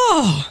you.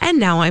 Oh, and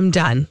now I'm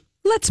done.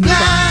 Let's move on.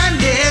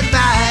 Blinded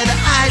by the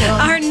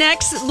item. Our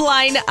next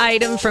blind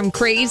item from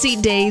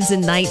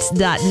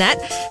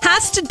crazydaysandnights.net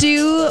has to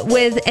do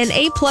with an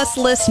A-plus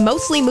list,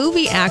 mostly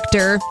movie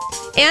actor,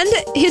 and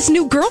his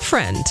new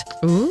girlfriend.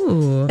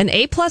 Ooh. An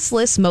A-plus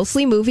list,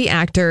 mostly movie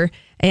actor,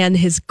 and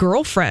his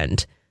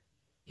girlfriend.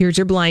 Here's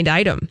your blind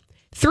item.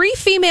 3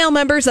 female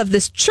members of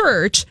this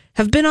church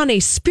have been on a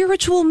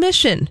spiritual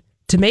mission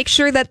to make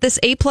sure that this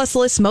A-plus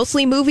list,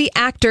 mostly movie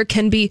actor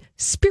can be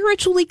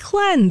spiritually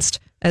cleansed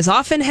as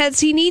often as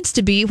he needs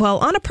to be while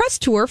on a press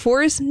tour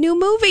for his new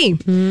movie.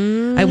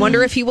 I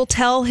wonder if he will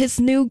tell his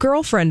new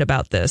girlfriend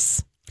about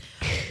this.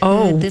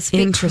 Oh, this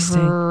be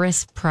interesting.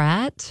 Chris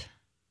Pratt?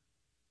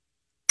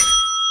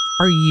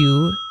 Are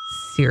you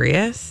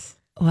serious?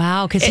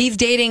 Wow, because he's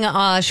dating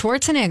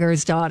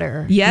Schwarzenegger's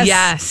daughter.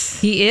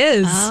 Yes, he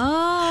is.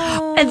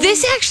 Oh. And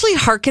this actually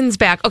harkens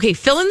back. Okay,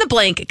 fill in the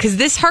blank, because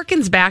this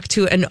harkens back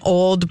to an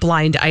old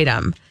blind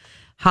item,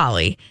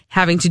 Holly,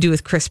 having to do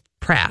with Chris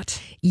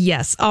Pratt.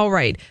 Yes. All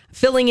right.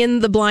 Filling in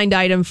the blind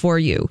item for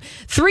you.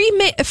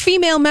 3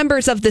 female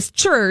members of this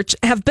church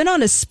have been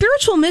on a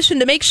spiritual mission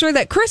to make sure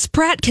that Chris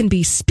Pratt can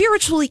be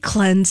spiritually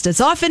cleansed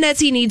as often as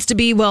he needs to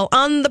be while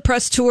on the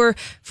press tour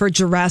for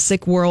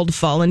Jurassic World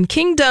Fallen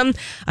Kingdom.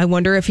 I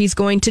wonder if he's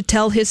going to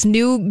tell his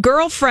new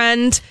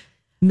girlfriend,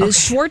 Ms.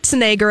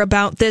 Schwarzenegger,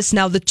 about this.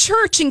 Now, the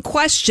church in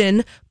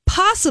question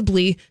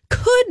possibly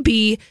could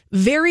be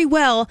very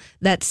well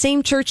that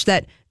same church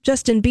that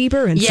Justin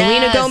Bieber and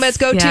Selena Gomez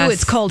go to.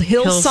 It's called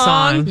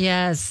Hillsong.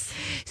 Yes.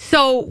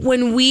 So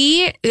when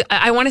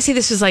I want to say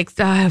this was like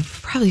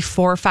probably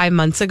 4 or 5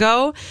 months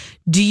ago.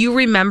 Do you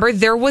remember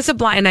there was a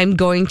blind, and I'm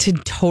going to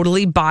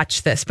totally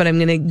botch this, but I'm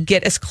going to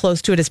get as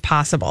close to it as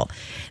possible.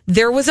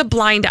 There was a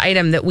blind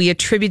item that we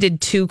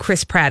attributed to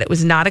Chris Pratt. It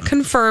was not a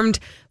confirmed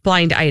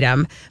blind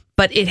item,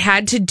 but it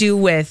had to do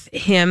with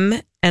him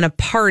and a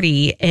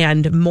party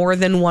and more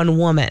than one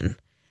woman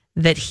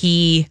that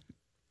he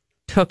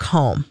took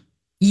home.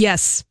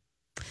 Yes.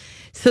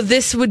 So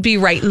this would be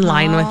right in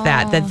line with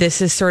that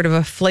this is sort of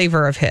a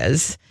flavor of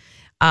his.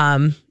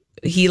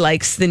 He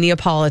likes the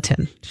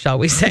Neapolitan, shall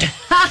we say.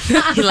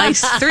 He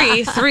likes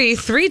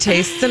three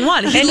tastes in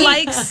one. He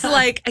likes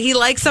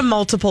a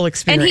multiple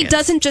experience. And he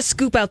doesn't just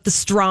scoop out the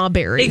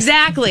strawberry.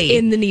 Exactly.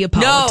 In the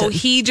Neapolitan. No,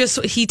 he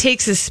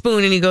takes his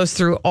spoon and he goes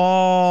through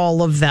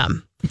all of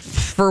them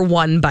for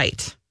one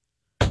bite.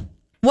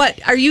 What?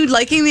 Are you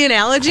liking the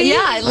analogy?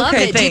 Yeah, I love it.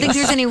 Thanks. Do you think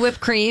there's any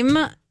whipped cream?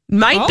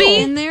 Might be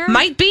in there.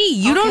 Might be.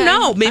 You don't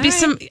know. Maybe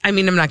some. I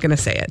mean, I'm not going to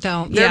say it.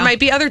 Don't. There might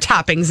be other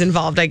toppings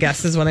involved, I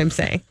guess, is what I'm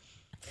saying.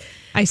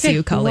 I see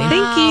you, Colleen. Wow.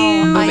 Thank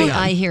you.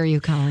 I hear you,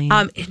 Colleen.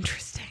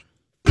 Interesting.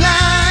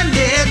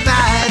 Blinded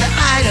by the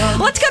item.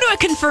 Let's go to a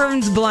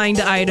confirmed blind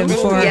item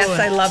for Yes,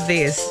 I love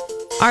these.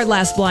 our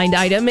last blind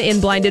item in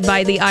Blinded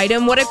by the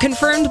Item. What a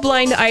confirmed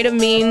blind item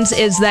means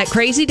is that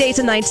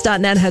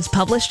crazydaysandnights.net has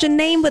published a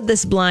name with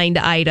this blind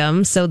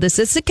item. So this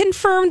is a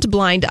confirmed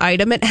blind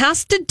item. It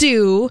has to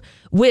do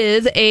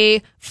with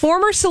a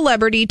former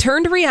celebrity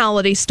turned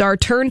reality star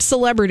turned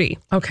celebrity.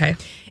 Okay.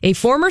 A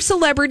former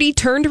celebrity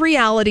turned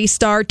reality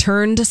star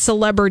turned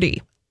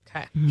celebrity.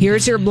 Okay.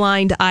 Here's your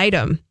blind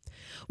item.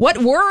 What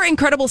were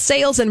incredible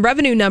sales and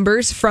revenue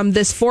numbers from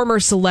this former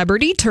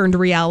celebrity turned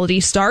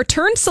reality star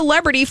turned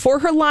celebrity for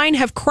her line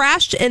have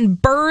crashed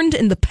and burned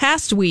in the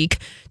past week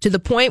to the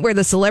point where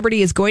the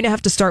celebrity is going to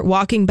have to start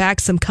walking back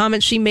some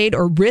comments she made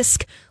or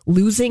risk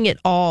losing it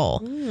all.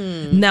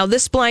 Now,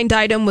 this blind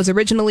item was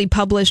originally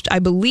published, I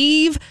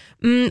believe,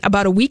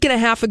 about a week and a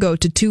half ago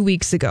to 2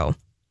 weeks ago.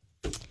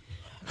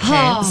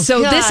 Oh,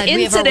 so God, this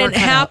incident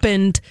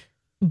happened,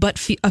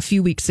 but a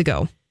few weeks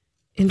ago.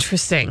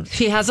 Interesting.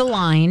 She has a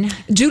line.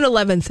 June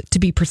 11th, to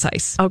be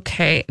precise.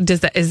 Okay.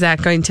 Is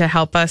that going to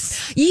help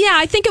us? Yeah,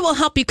 I think it will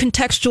help you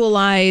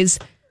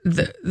contextualize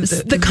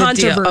the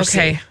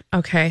controversy.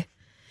 Okay.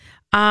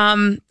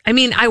 I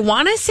mean, I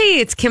want to say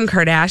it's Kim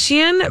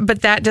Kardashian,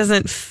 but that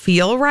doesn't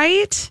feel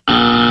right.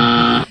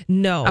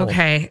 No.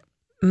 Okay.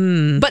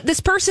 But this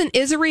person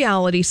is a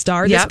reality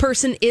star. This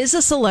person is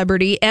a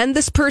celebrity, and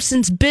this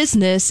person's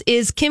business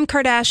is Kim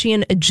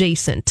Kardashian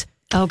adjacent.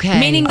 Okay.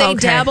 Meaning they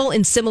dabble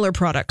in similar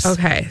products.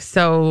 Okay.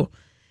 So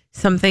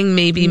something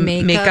maybe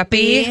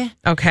makeup-y.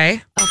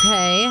 Okay.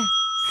 Okay.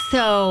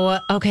 So,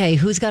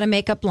 who's got a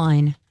makeup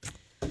line?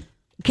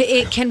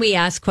 Can we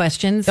ask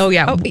questions? Oh,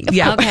 yeah.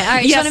 Yeah. Okay. All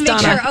right. Yes, just want to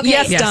make Donna. sure. Okay.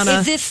 Yes, Donna.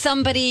 Is this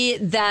somebody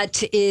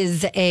that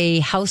is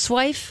a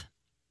housewife?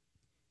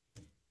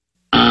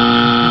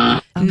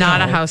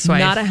 Not a housewife.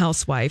 Not a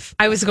housewife.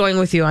 I was going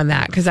with you on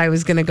that because I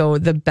was going to go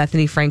the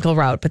Bethany Frankel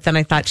route, but then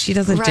I thought she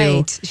doesn't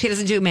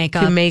do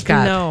makeup.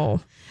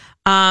 No.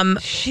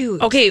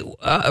 Shoot. Okay.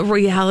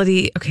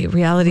 Reality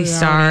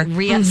star.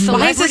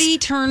 Celebrity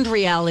turned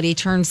reality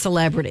turned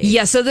celebrity.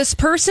 Yeah. So this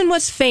person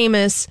was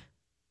famous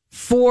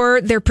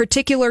for their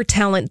particular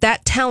talent.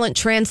 That talent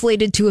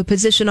translated to a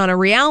position on a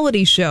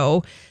reality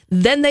show.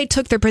 Then they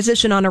took their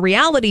position on a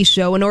reality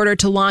show in order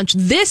to launch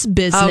this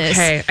business.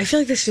 Okay. I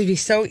feel like this should be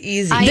so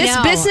easy.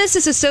 This business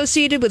is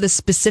associated with a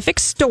specific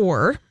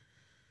store,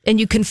 and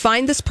you can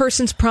find this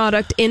person's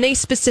product in a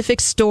specific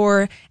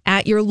store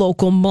at your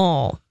local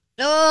mall.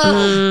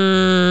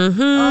 Oh,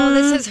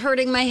 this is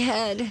hurting my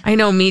head. I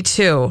know, me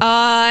too.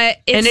 And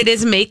it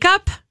is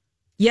makeup?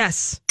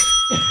 Yes.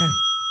 Okay.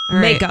 All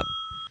right. Makeup.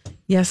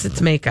 Yes,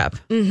 it's makeup.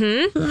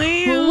 Mm-hmm.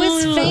 Who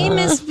was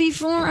famous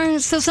before?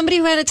 So somebody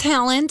who had a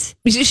talent.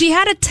 She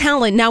had a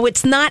talent. Now,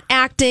 it's not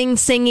acting,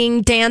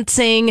 singing,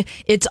 dancing.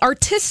 It's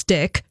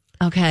artistic.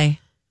 Okay.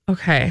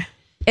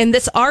 And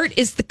this art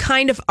is the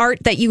kind of art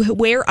that you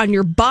wear on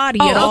your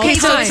body at all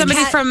times. So it's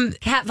somebody from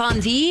Kat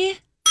Von D?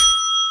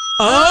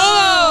 yes.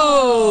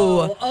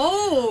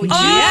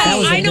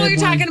 I know what you're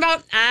talking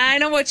about. I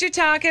know what you're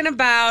talking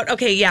about.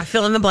 Okay, yeah,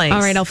 fill in the blanks.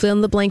 All right, I'll fill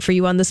in the blank for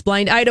you on this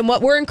blind item.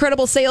 What were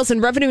incredible sales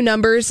and revenue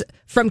numbers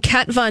from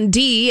Kat Von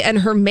D and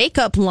her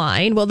makeup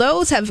line? Well,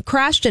 those have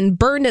crashed and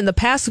burned in the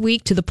past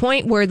week to the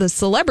point where the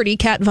celebrity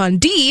Kat Von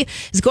D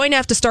is going to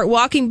have to start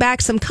walking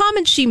back some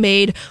comments she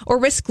made or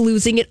risk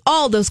losing it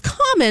all. Those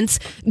comments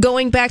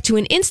going back to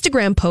an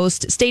Instagram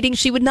post stating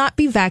she would not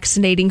be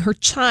vaccinating her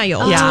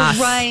child. Yes.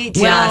 Oh, right.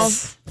 Well,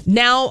 Yes.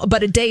 now,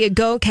 but a day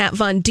ago, Kat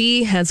Von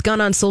D has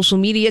gone on social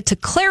media to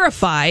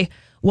clarify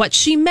what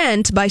she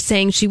meant by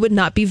saying she would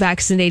not be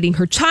vaccinating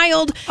her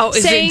child. Oh,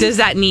 does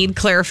that need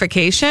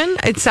clarification?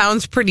 It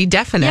sounds pretty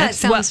definite. Yeah, it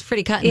sounds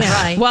pretty cut and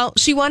dry. Well,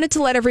 she wanted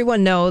to let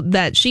everyone know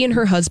that she and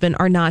her husband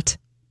are not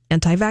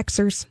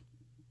anti-vaxxers.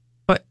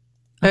 What?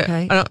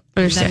 Okay. I don't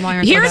understand. Then why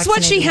aren't they Here's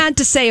what she vaccinated? had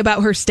to say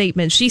about her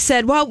statement. She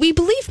said, "While we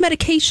believe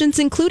medications,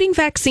 including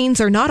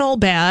vaccines, are not all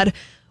bad,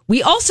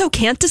 we also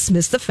can't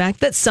dismiss the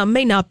fact that some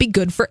may not be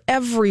good for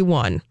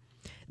everyone."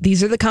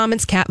 These are the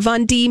comments Kat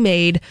Von D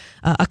made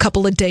a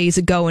couple of days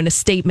ago in a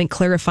statement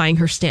clarifying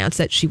her stance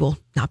that she will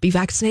not be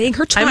vaccinating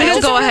her child. I'm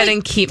going to go ahead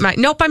and keep my...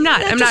 Nope, I'm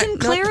not. That I'm doesn't not.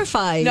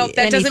 clarify Nope,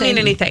 that doesn't mean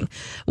anything.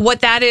 What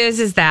that is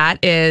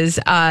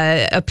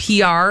a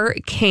PR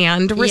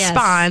canned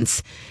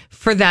response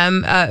for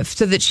them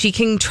so that she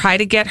can try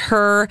to get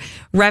her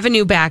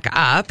revenue back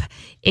up.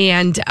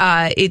 And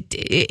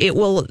it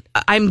will,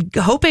 I'm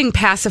hoping,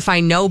 pacify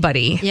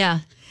nobody.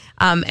 Yeah.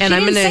 And She I'm didn't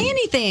going to say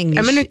anything.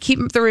 I'm going to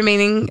keep the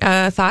remaining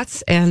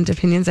thoughts and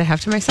opinions I have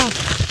to myself.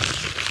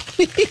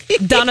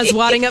 Donna's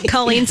wadding up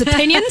Colleen's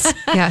opinions.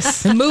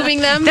 Yes.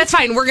 Moving them. That's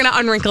fine. We're going to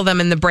unwrinkle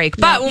them in the break.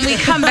 But when we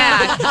come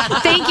back,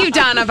 thank you,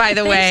 Donna, by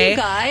the way.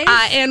 Thanks, you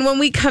guys. And when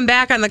we come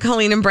back on the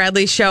Colleen and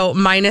Bradley show,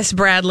 minus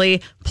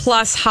Bradley,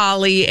 plus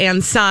Holly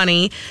and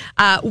Sonny.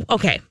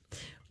 Okay.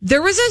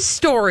 There was a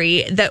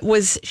story that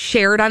was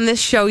shared on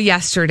this show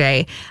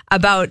yesterday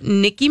about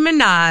Nicki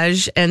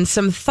Minaj and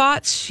some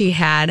thoughts she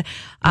had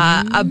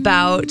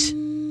about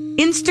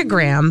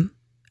Instagram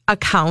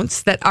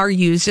accounts that are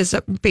used as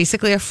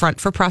basically a front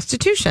for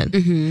prostitution.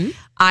 Mm-hmm.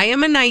 I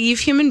am a naive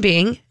human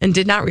being and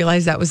did not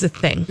realize that was a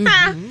thing.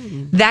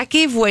 Mm-hmm. That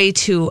gave way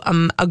to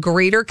a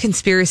greater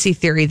conspiracy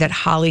theory that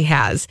Holly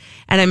has.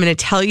 And I'm going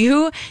to tell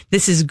you,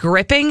 this is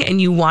gripping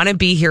and you want to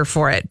be here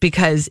for it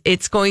because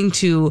it's going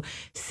to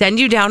send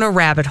you down a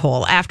rabbit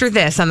hole after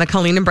this on the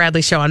Colleen and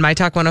Bradley show on My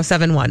Talk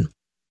 107.1.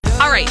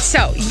 All right. right.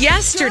 So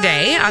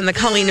yesterday on the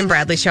Colleen and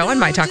Bradley Show on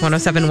My Talk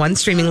 1071,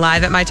 streaming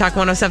live at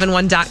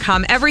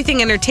MyTalk1071.com,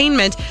 Everything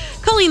Entertainment,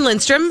 Colleen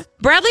Lindstrom,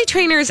 Bradley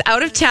Trainer's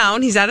out of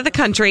town. He's out of the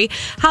country.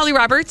 Holly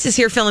Roberts is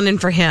here filling in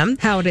for him.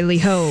 Howdy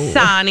ho.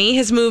 Sani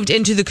has moved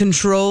into the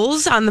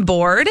controls on the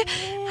board.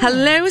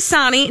 Hello,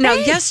 Sani. Now,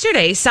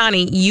 yesterday,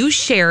 Sani, you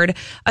shared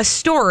a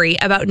story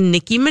about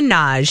Nicki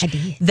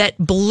Minaj that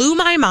blew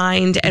my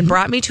mind and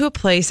brought me to a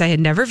place I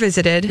had never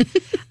visited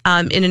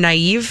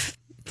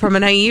from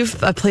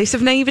a place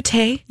of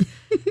naivete.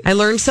 I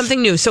learned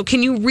something new. So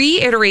can you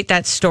reiterate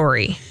that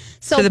story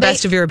to the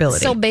best of your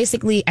ability? So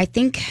basically, I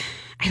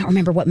don't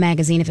remember what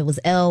magazine, if it was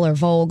Elle or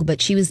Vogue,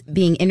 but she was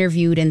being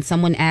interviewed and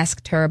someone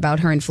asked her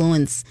about her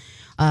influence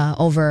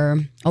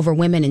over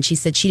women. And she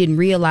said she didn't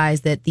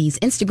realize that these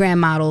Instagram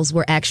models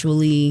were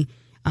actually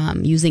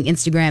using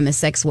Instagram as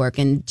sex work.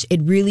 And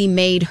it really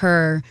made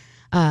her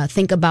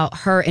think about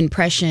her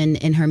impression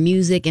in her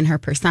music and her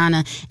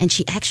persona. And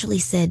she actually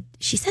said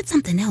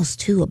something else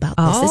too about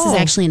this. This is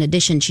actually an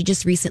addition. She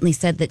just recently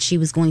said that she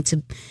was going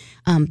to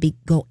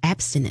go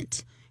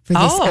abstinent for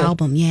this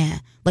album. Yeah.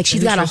 Like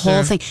she's got a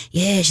whole thing.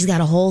 Yeah, she's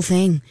got a whole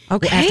thing.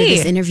 Okay. After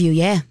this interview.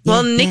 Yeah.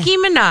 Well, Nicki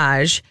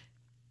Minaj,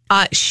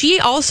 she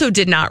also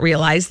did not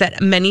realize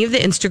that many of the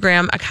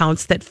Instagram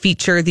accounts that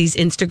feature these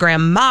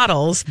Instagram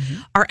models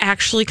are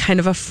actually kind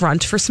of a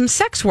front for some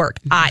sex work.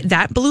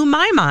 That blew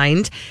my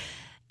mind.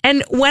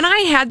 And when I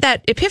had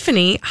that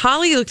epiphany,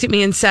 Holly looked at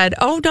me and said,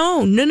 oh,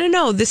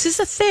 no, this is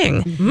a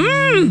thing.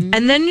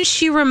 And then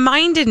she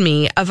reminded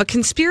me of a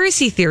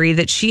conspiracy theory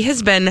that she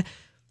has been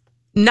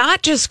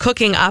not just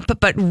cooking up,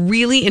 but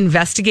really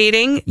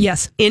investigating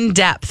in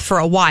depth for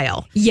a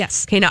while.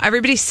 Yes. Okay, now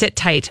everybody sit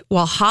tight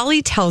while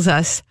Holly tells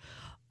us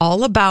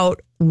all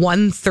about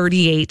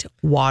 138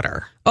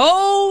 water.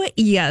 Oh,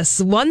 yes,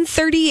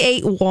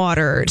 138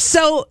 water.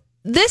 So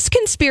this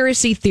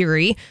conspiracy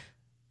theory,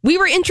 we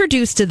were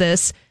introduced to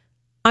this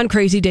on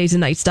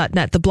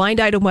crazydaysandnights.net, the blind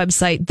item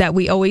website that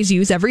we always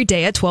use every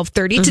day at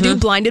 12:30 to do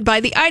Blinded by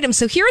the Item.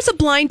 So here's a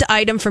blind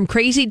item from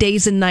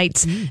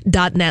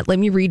crazydaysandnights.net. Let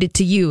me read it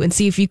to you and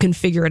see if you can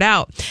figure it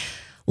out.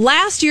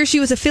 Last year, she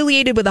was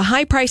affiliated with a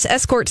high-price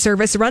escort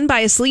service run by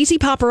a sleazy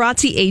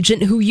paparazzi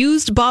agent who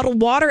used bottled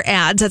water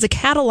ads as a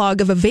catalog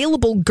of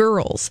available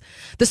girls.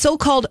 The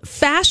so-called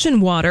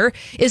Fashion Water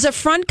is a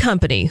front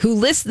company who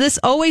lists this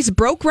always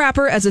broke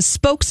rapper as a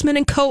spokesman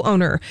and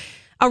co-owner.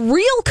 A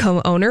real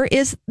co-owner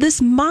is this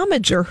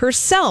momager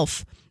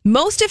herself.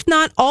 Most, if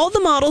not all, the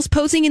models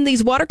posing in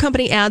these water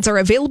company ads are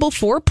available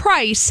for a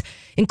price,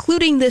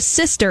 including this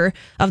sister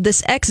of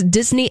this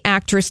ex-Disney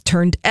actress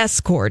turned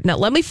escort. Now,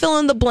 let me fill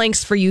in the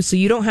blanks for you so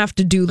you don't have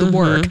to do the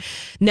work.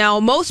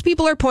 Now, most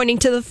people are pointing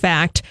to the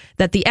fact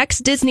that the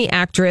ex-Disney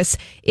actress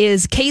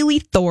is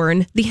Kaylee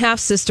Thorne, the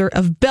half-sister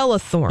of Bella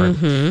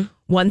Thorne.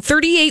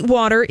 138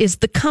 Water is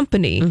the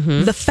company,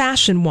 the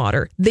Fashion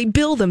Water. They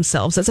bill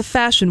themselves as a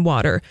Fashion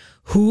Water.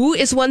 Who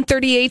is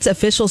 138's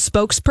official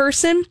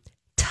spokesperson?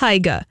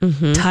 Tyga.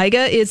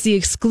 Tyga is the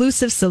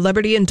exclusive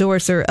celebrity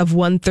endorser of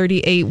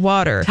 138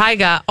 Water.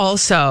 Tyga,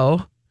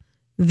 also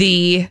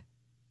the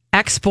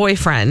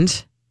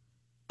ex-boyfriend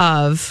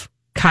of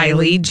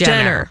Kylie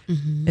Jenner.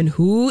 And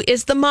who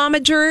is the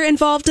momager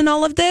involved in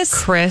all of this?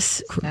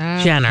 Kris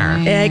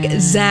Jenner.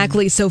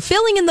 Exactly. So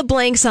filling in the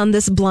blanks on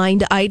this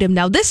blind item.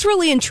 Now, this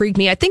really intrigued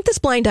me. I think this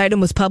blind item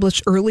was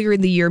published earlier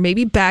in the year,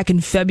 maybe back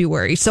in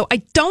February. So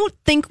I don't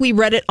think we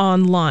read it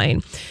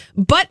online.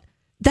 But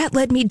that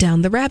led me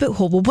down the rabbit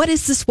hole. Well, what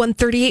is this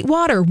 138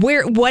 Water?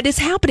 What is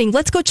happening?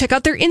 Let's go check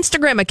out their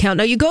Instagram account.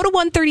 Now, you go to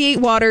 138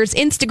 Water's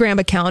Instagram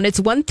account.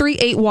 It's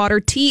 138 Water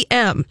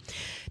TM.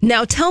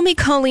 Now, tell me,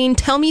 Colleen,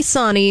 tell me,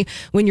 Sani,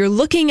 when you're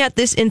looking at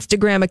this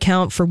Instagram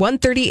account for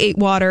 138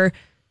 Water,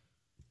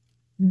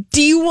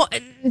 do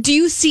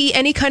you see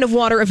any kind of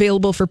water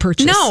available for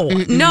purchase?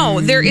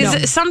 No. There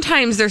is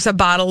sometimes there's a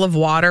bottle of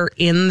water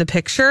in the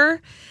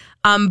picture.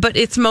 But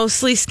it's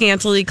mostly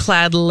scantily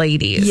clad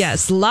ladies.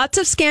 Yes, lots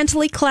of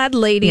scantily clad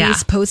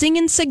ladies posing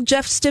in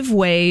suggestive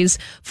ways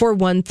for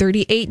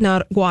 138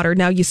 Water.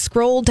 Now you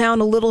scroll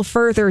down a little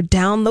further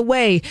down the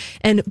way,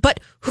 but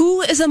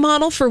who is a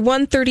model for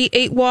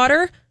 138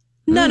 Water?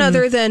 None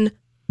other than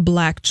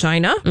Blac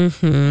Chyna.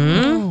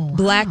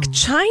 Blac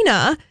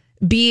Chyna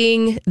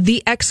being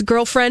the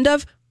ex-girlfriend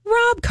of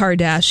Rob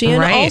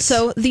Kardashian,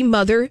 also the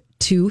mother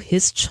to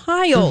his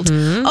child.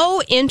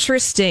 Oh,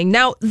 interesting.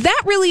 Now,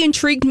 that really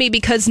intrigued me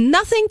because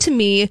nothing to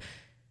me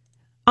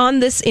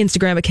on this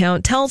Instagram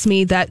account tells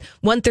me that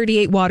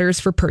 138 Water is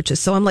for purchase.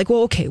 So I'm like,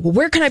 well, okay,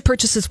 where can I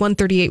purchase this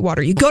 138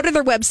 Water? You go to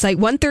their website,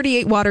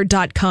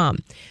 138water.com.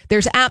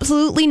 There's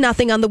absolutely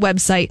nothing on the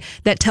website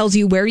that tells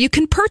you where you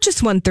can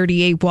purchase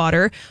 138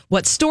 Water,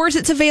 what stores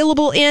it's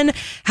available in,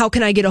 how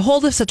can I get a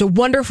hold of such a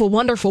wonderful,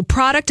 wonderful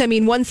product. I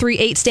mean,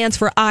 138 stands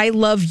for I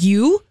love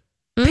you,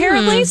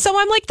 apparently. So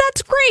I'm like,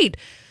 that's great.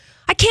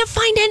 I can't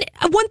find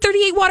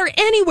 138 Water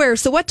anywhere.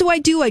 So what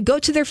do? I go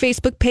to their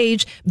Facebook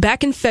page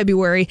back in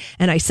February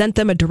and I sent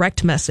them a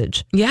direct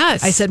message.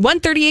 Yes. I said,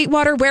 138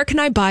 Water, where can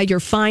I buy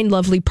your fine,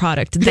 lovely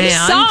product?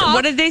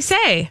 What did they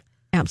say?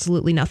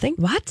 Absolutely nothing.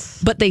 What?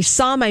 But they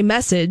saw my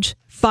message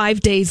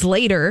 5 days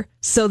later,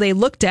 so they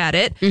looked at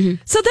it.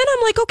 Mm-hmm. So then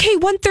I'm like, okay,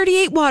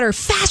 138 water,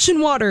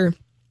 fashion water.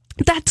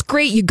 That's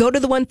great. You go to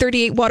the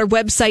 138 Water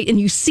website and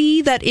you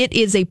see that it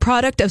is a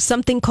product of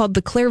something called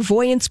the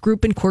Clairvoyance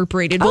Group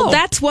Incorporated. Well,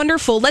 that's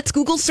wonderful. Let's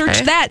Google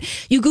search that.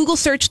 You Google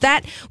search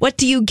that. What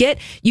do you get?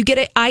 You get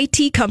an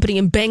IT company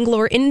in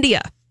Bangalore,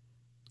 India.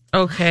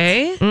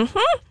 Okay.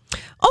 Mm-hmm.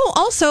 Oh,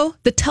 also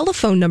the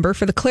telephone number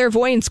for the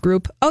Clairvoyance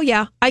Group. Oh,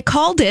 yeah. I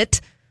called it.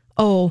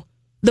 Oh,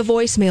 the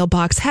voicemail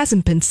box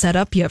hasn't been set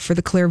up yet for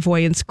the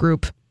Clairvoyance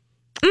Group.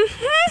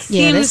 Mm-hmm.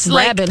 Yeah, this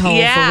rabbit hole for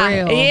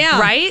real. Yeah.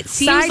 Right?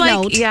 Seems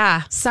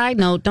Side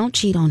note, don't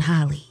cheat on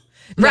Holly.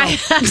 Right.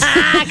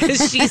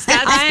 Because she's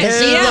got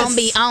She's going to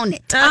be on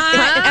it.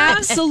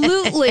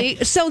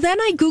 Absolutely. So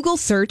then I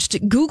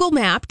Google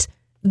mapped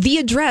the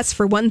address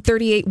for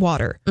 138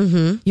 Water.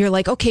 Mm-hmm. You're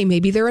like, okay,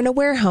 maybe they're in a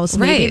warehouse.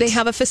 Maybe they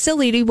have a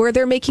facility where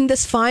they're making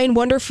this fine,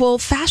 wonderful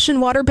fashion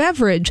water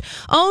beverage.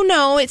 Oh,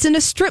 no, it's in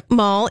a strip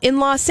mall in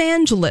Los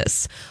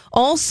Angeles.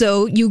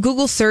 Also, you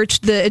Google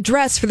search the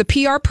address for the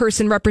PR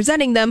person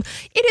representing them.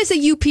 It is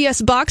a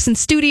UPS box in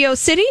Studio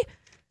City.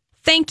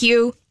 Thank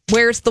you.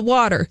 Where's the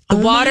water? The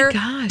water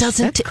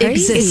doesn't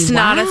exist. It's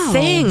not a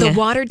thing. The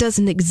water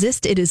doesn't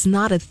exist. It is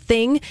not a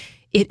thing.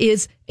 It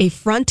is a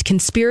front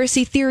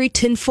conspiracy theory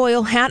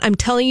tinfoil hat. I'm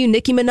telling you,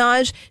 Nicki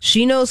Minaj,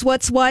 she knows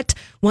what's what.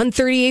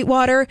 138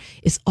 Water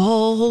is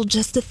all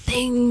just a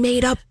thing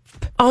made up.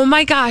 Oh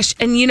my gosh.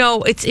 And you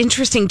know, it's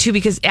interesting too,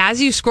 because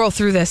as you scroll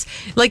through this,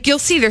 like you'll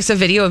see there's a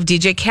video of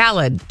DJ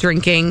Khaled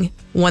drinking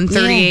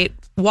 138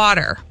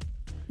 water.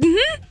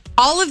 Mm-hmm.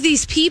 All of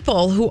these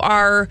people who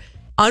are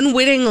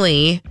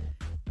unwittingly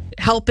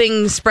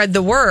helping spread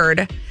the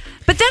word.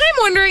 But then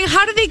I'm wondering,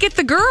 how do they get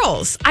the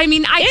girls? I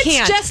mean, It's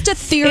can't. just a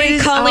theory,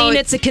 Colleen.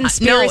 It's a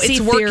conspiracy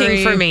No, it's working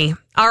theory. for me.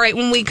 All right,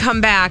 when we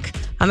come back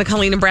on the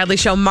Colleen and Bradley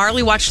Show,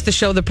 Marley watched the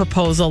show The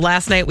Proposal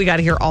last night. We got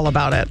to hear all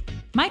about it.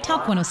 My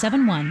Talk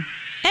 107.1.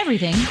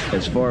 Everything.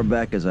 As far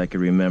back as I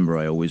can remember,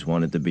 I always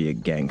wanted to be a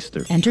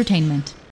gangster. Entertainment.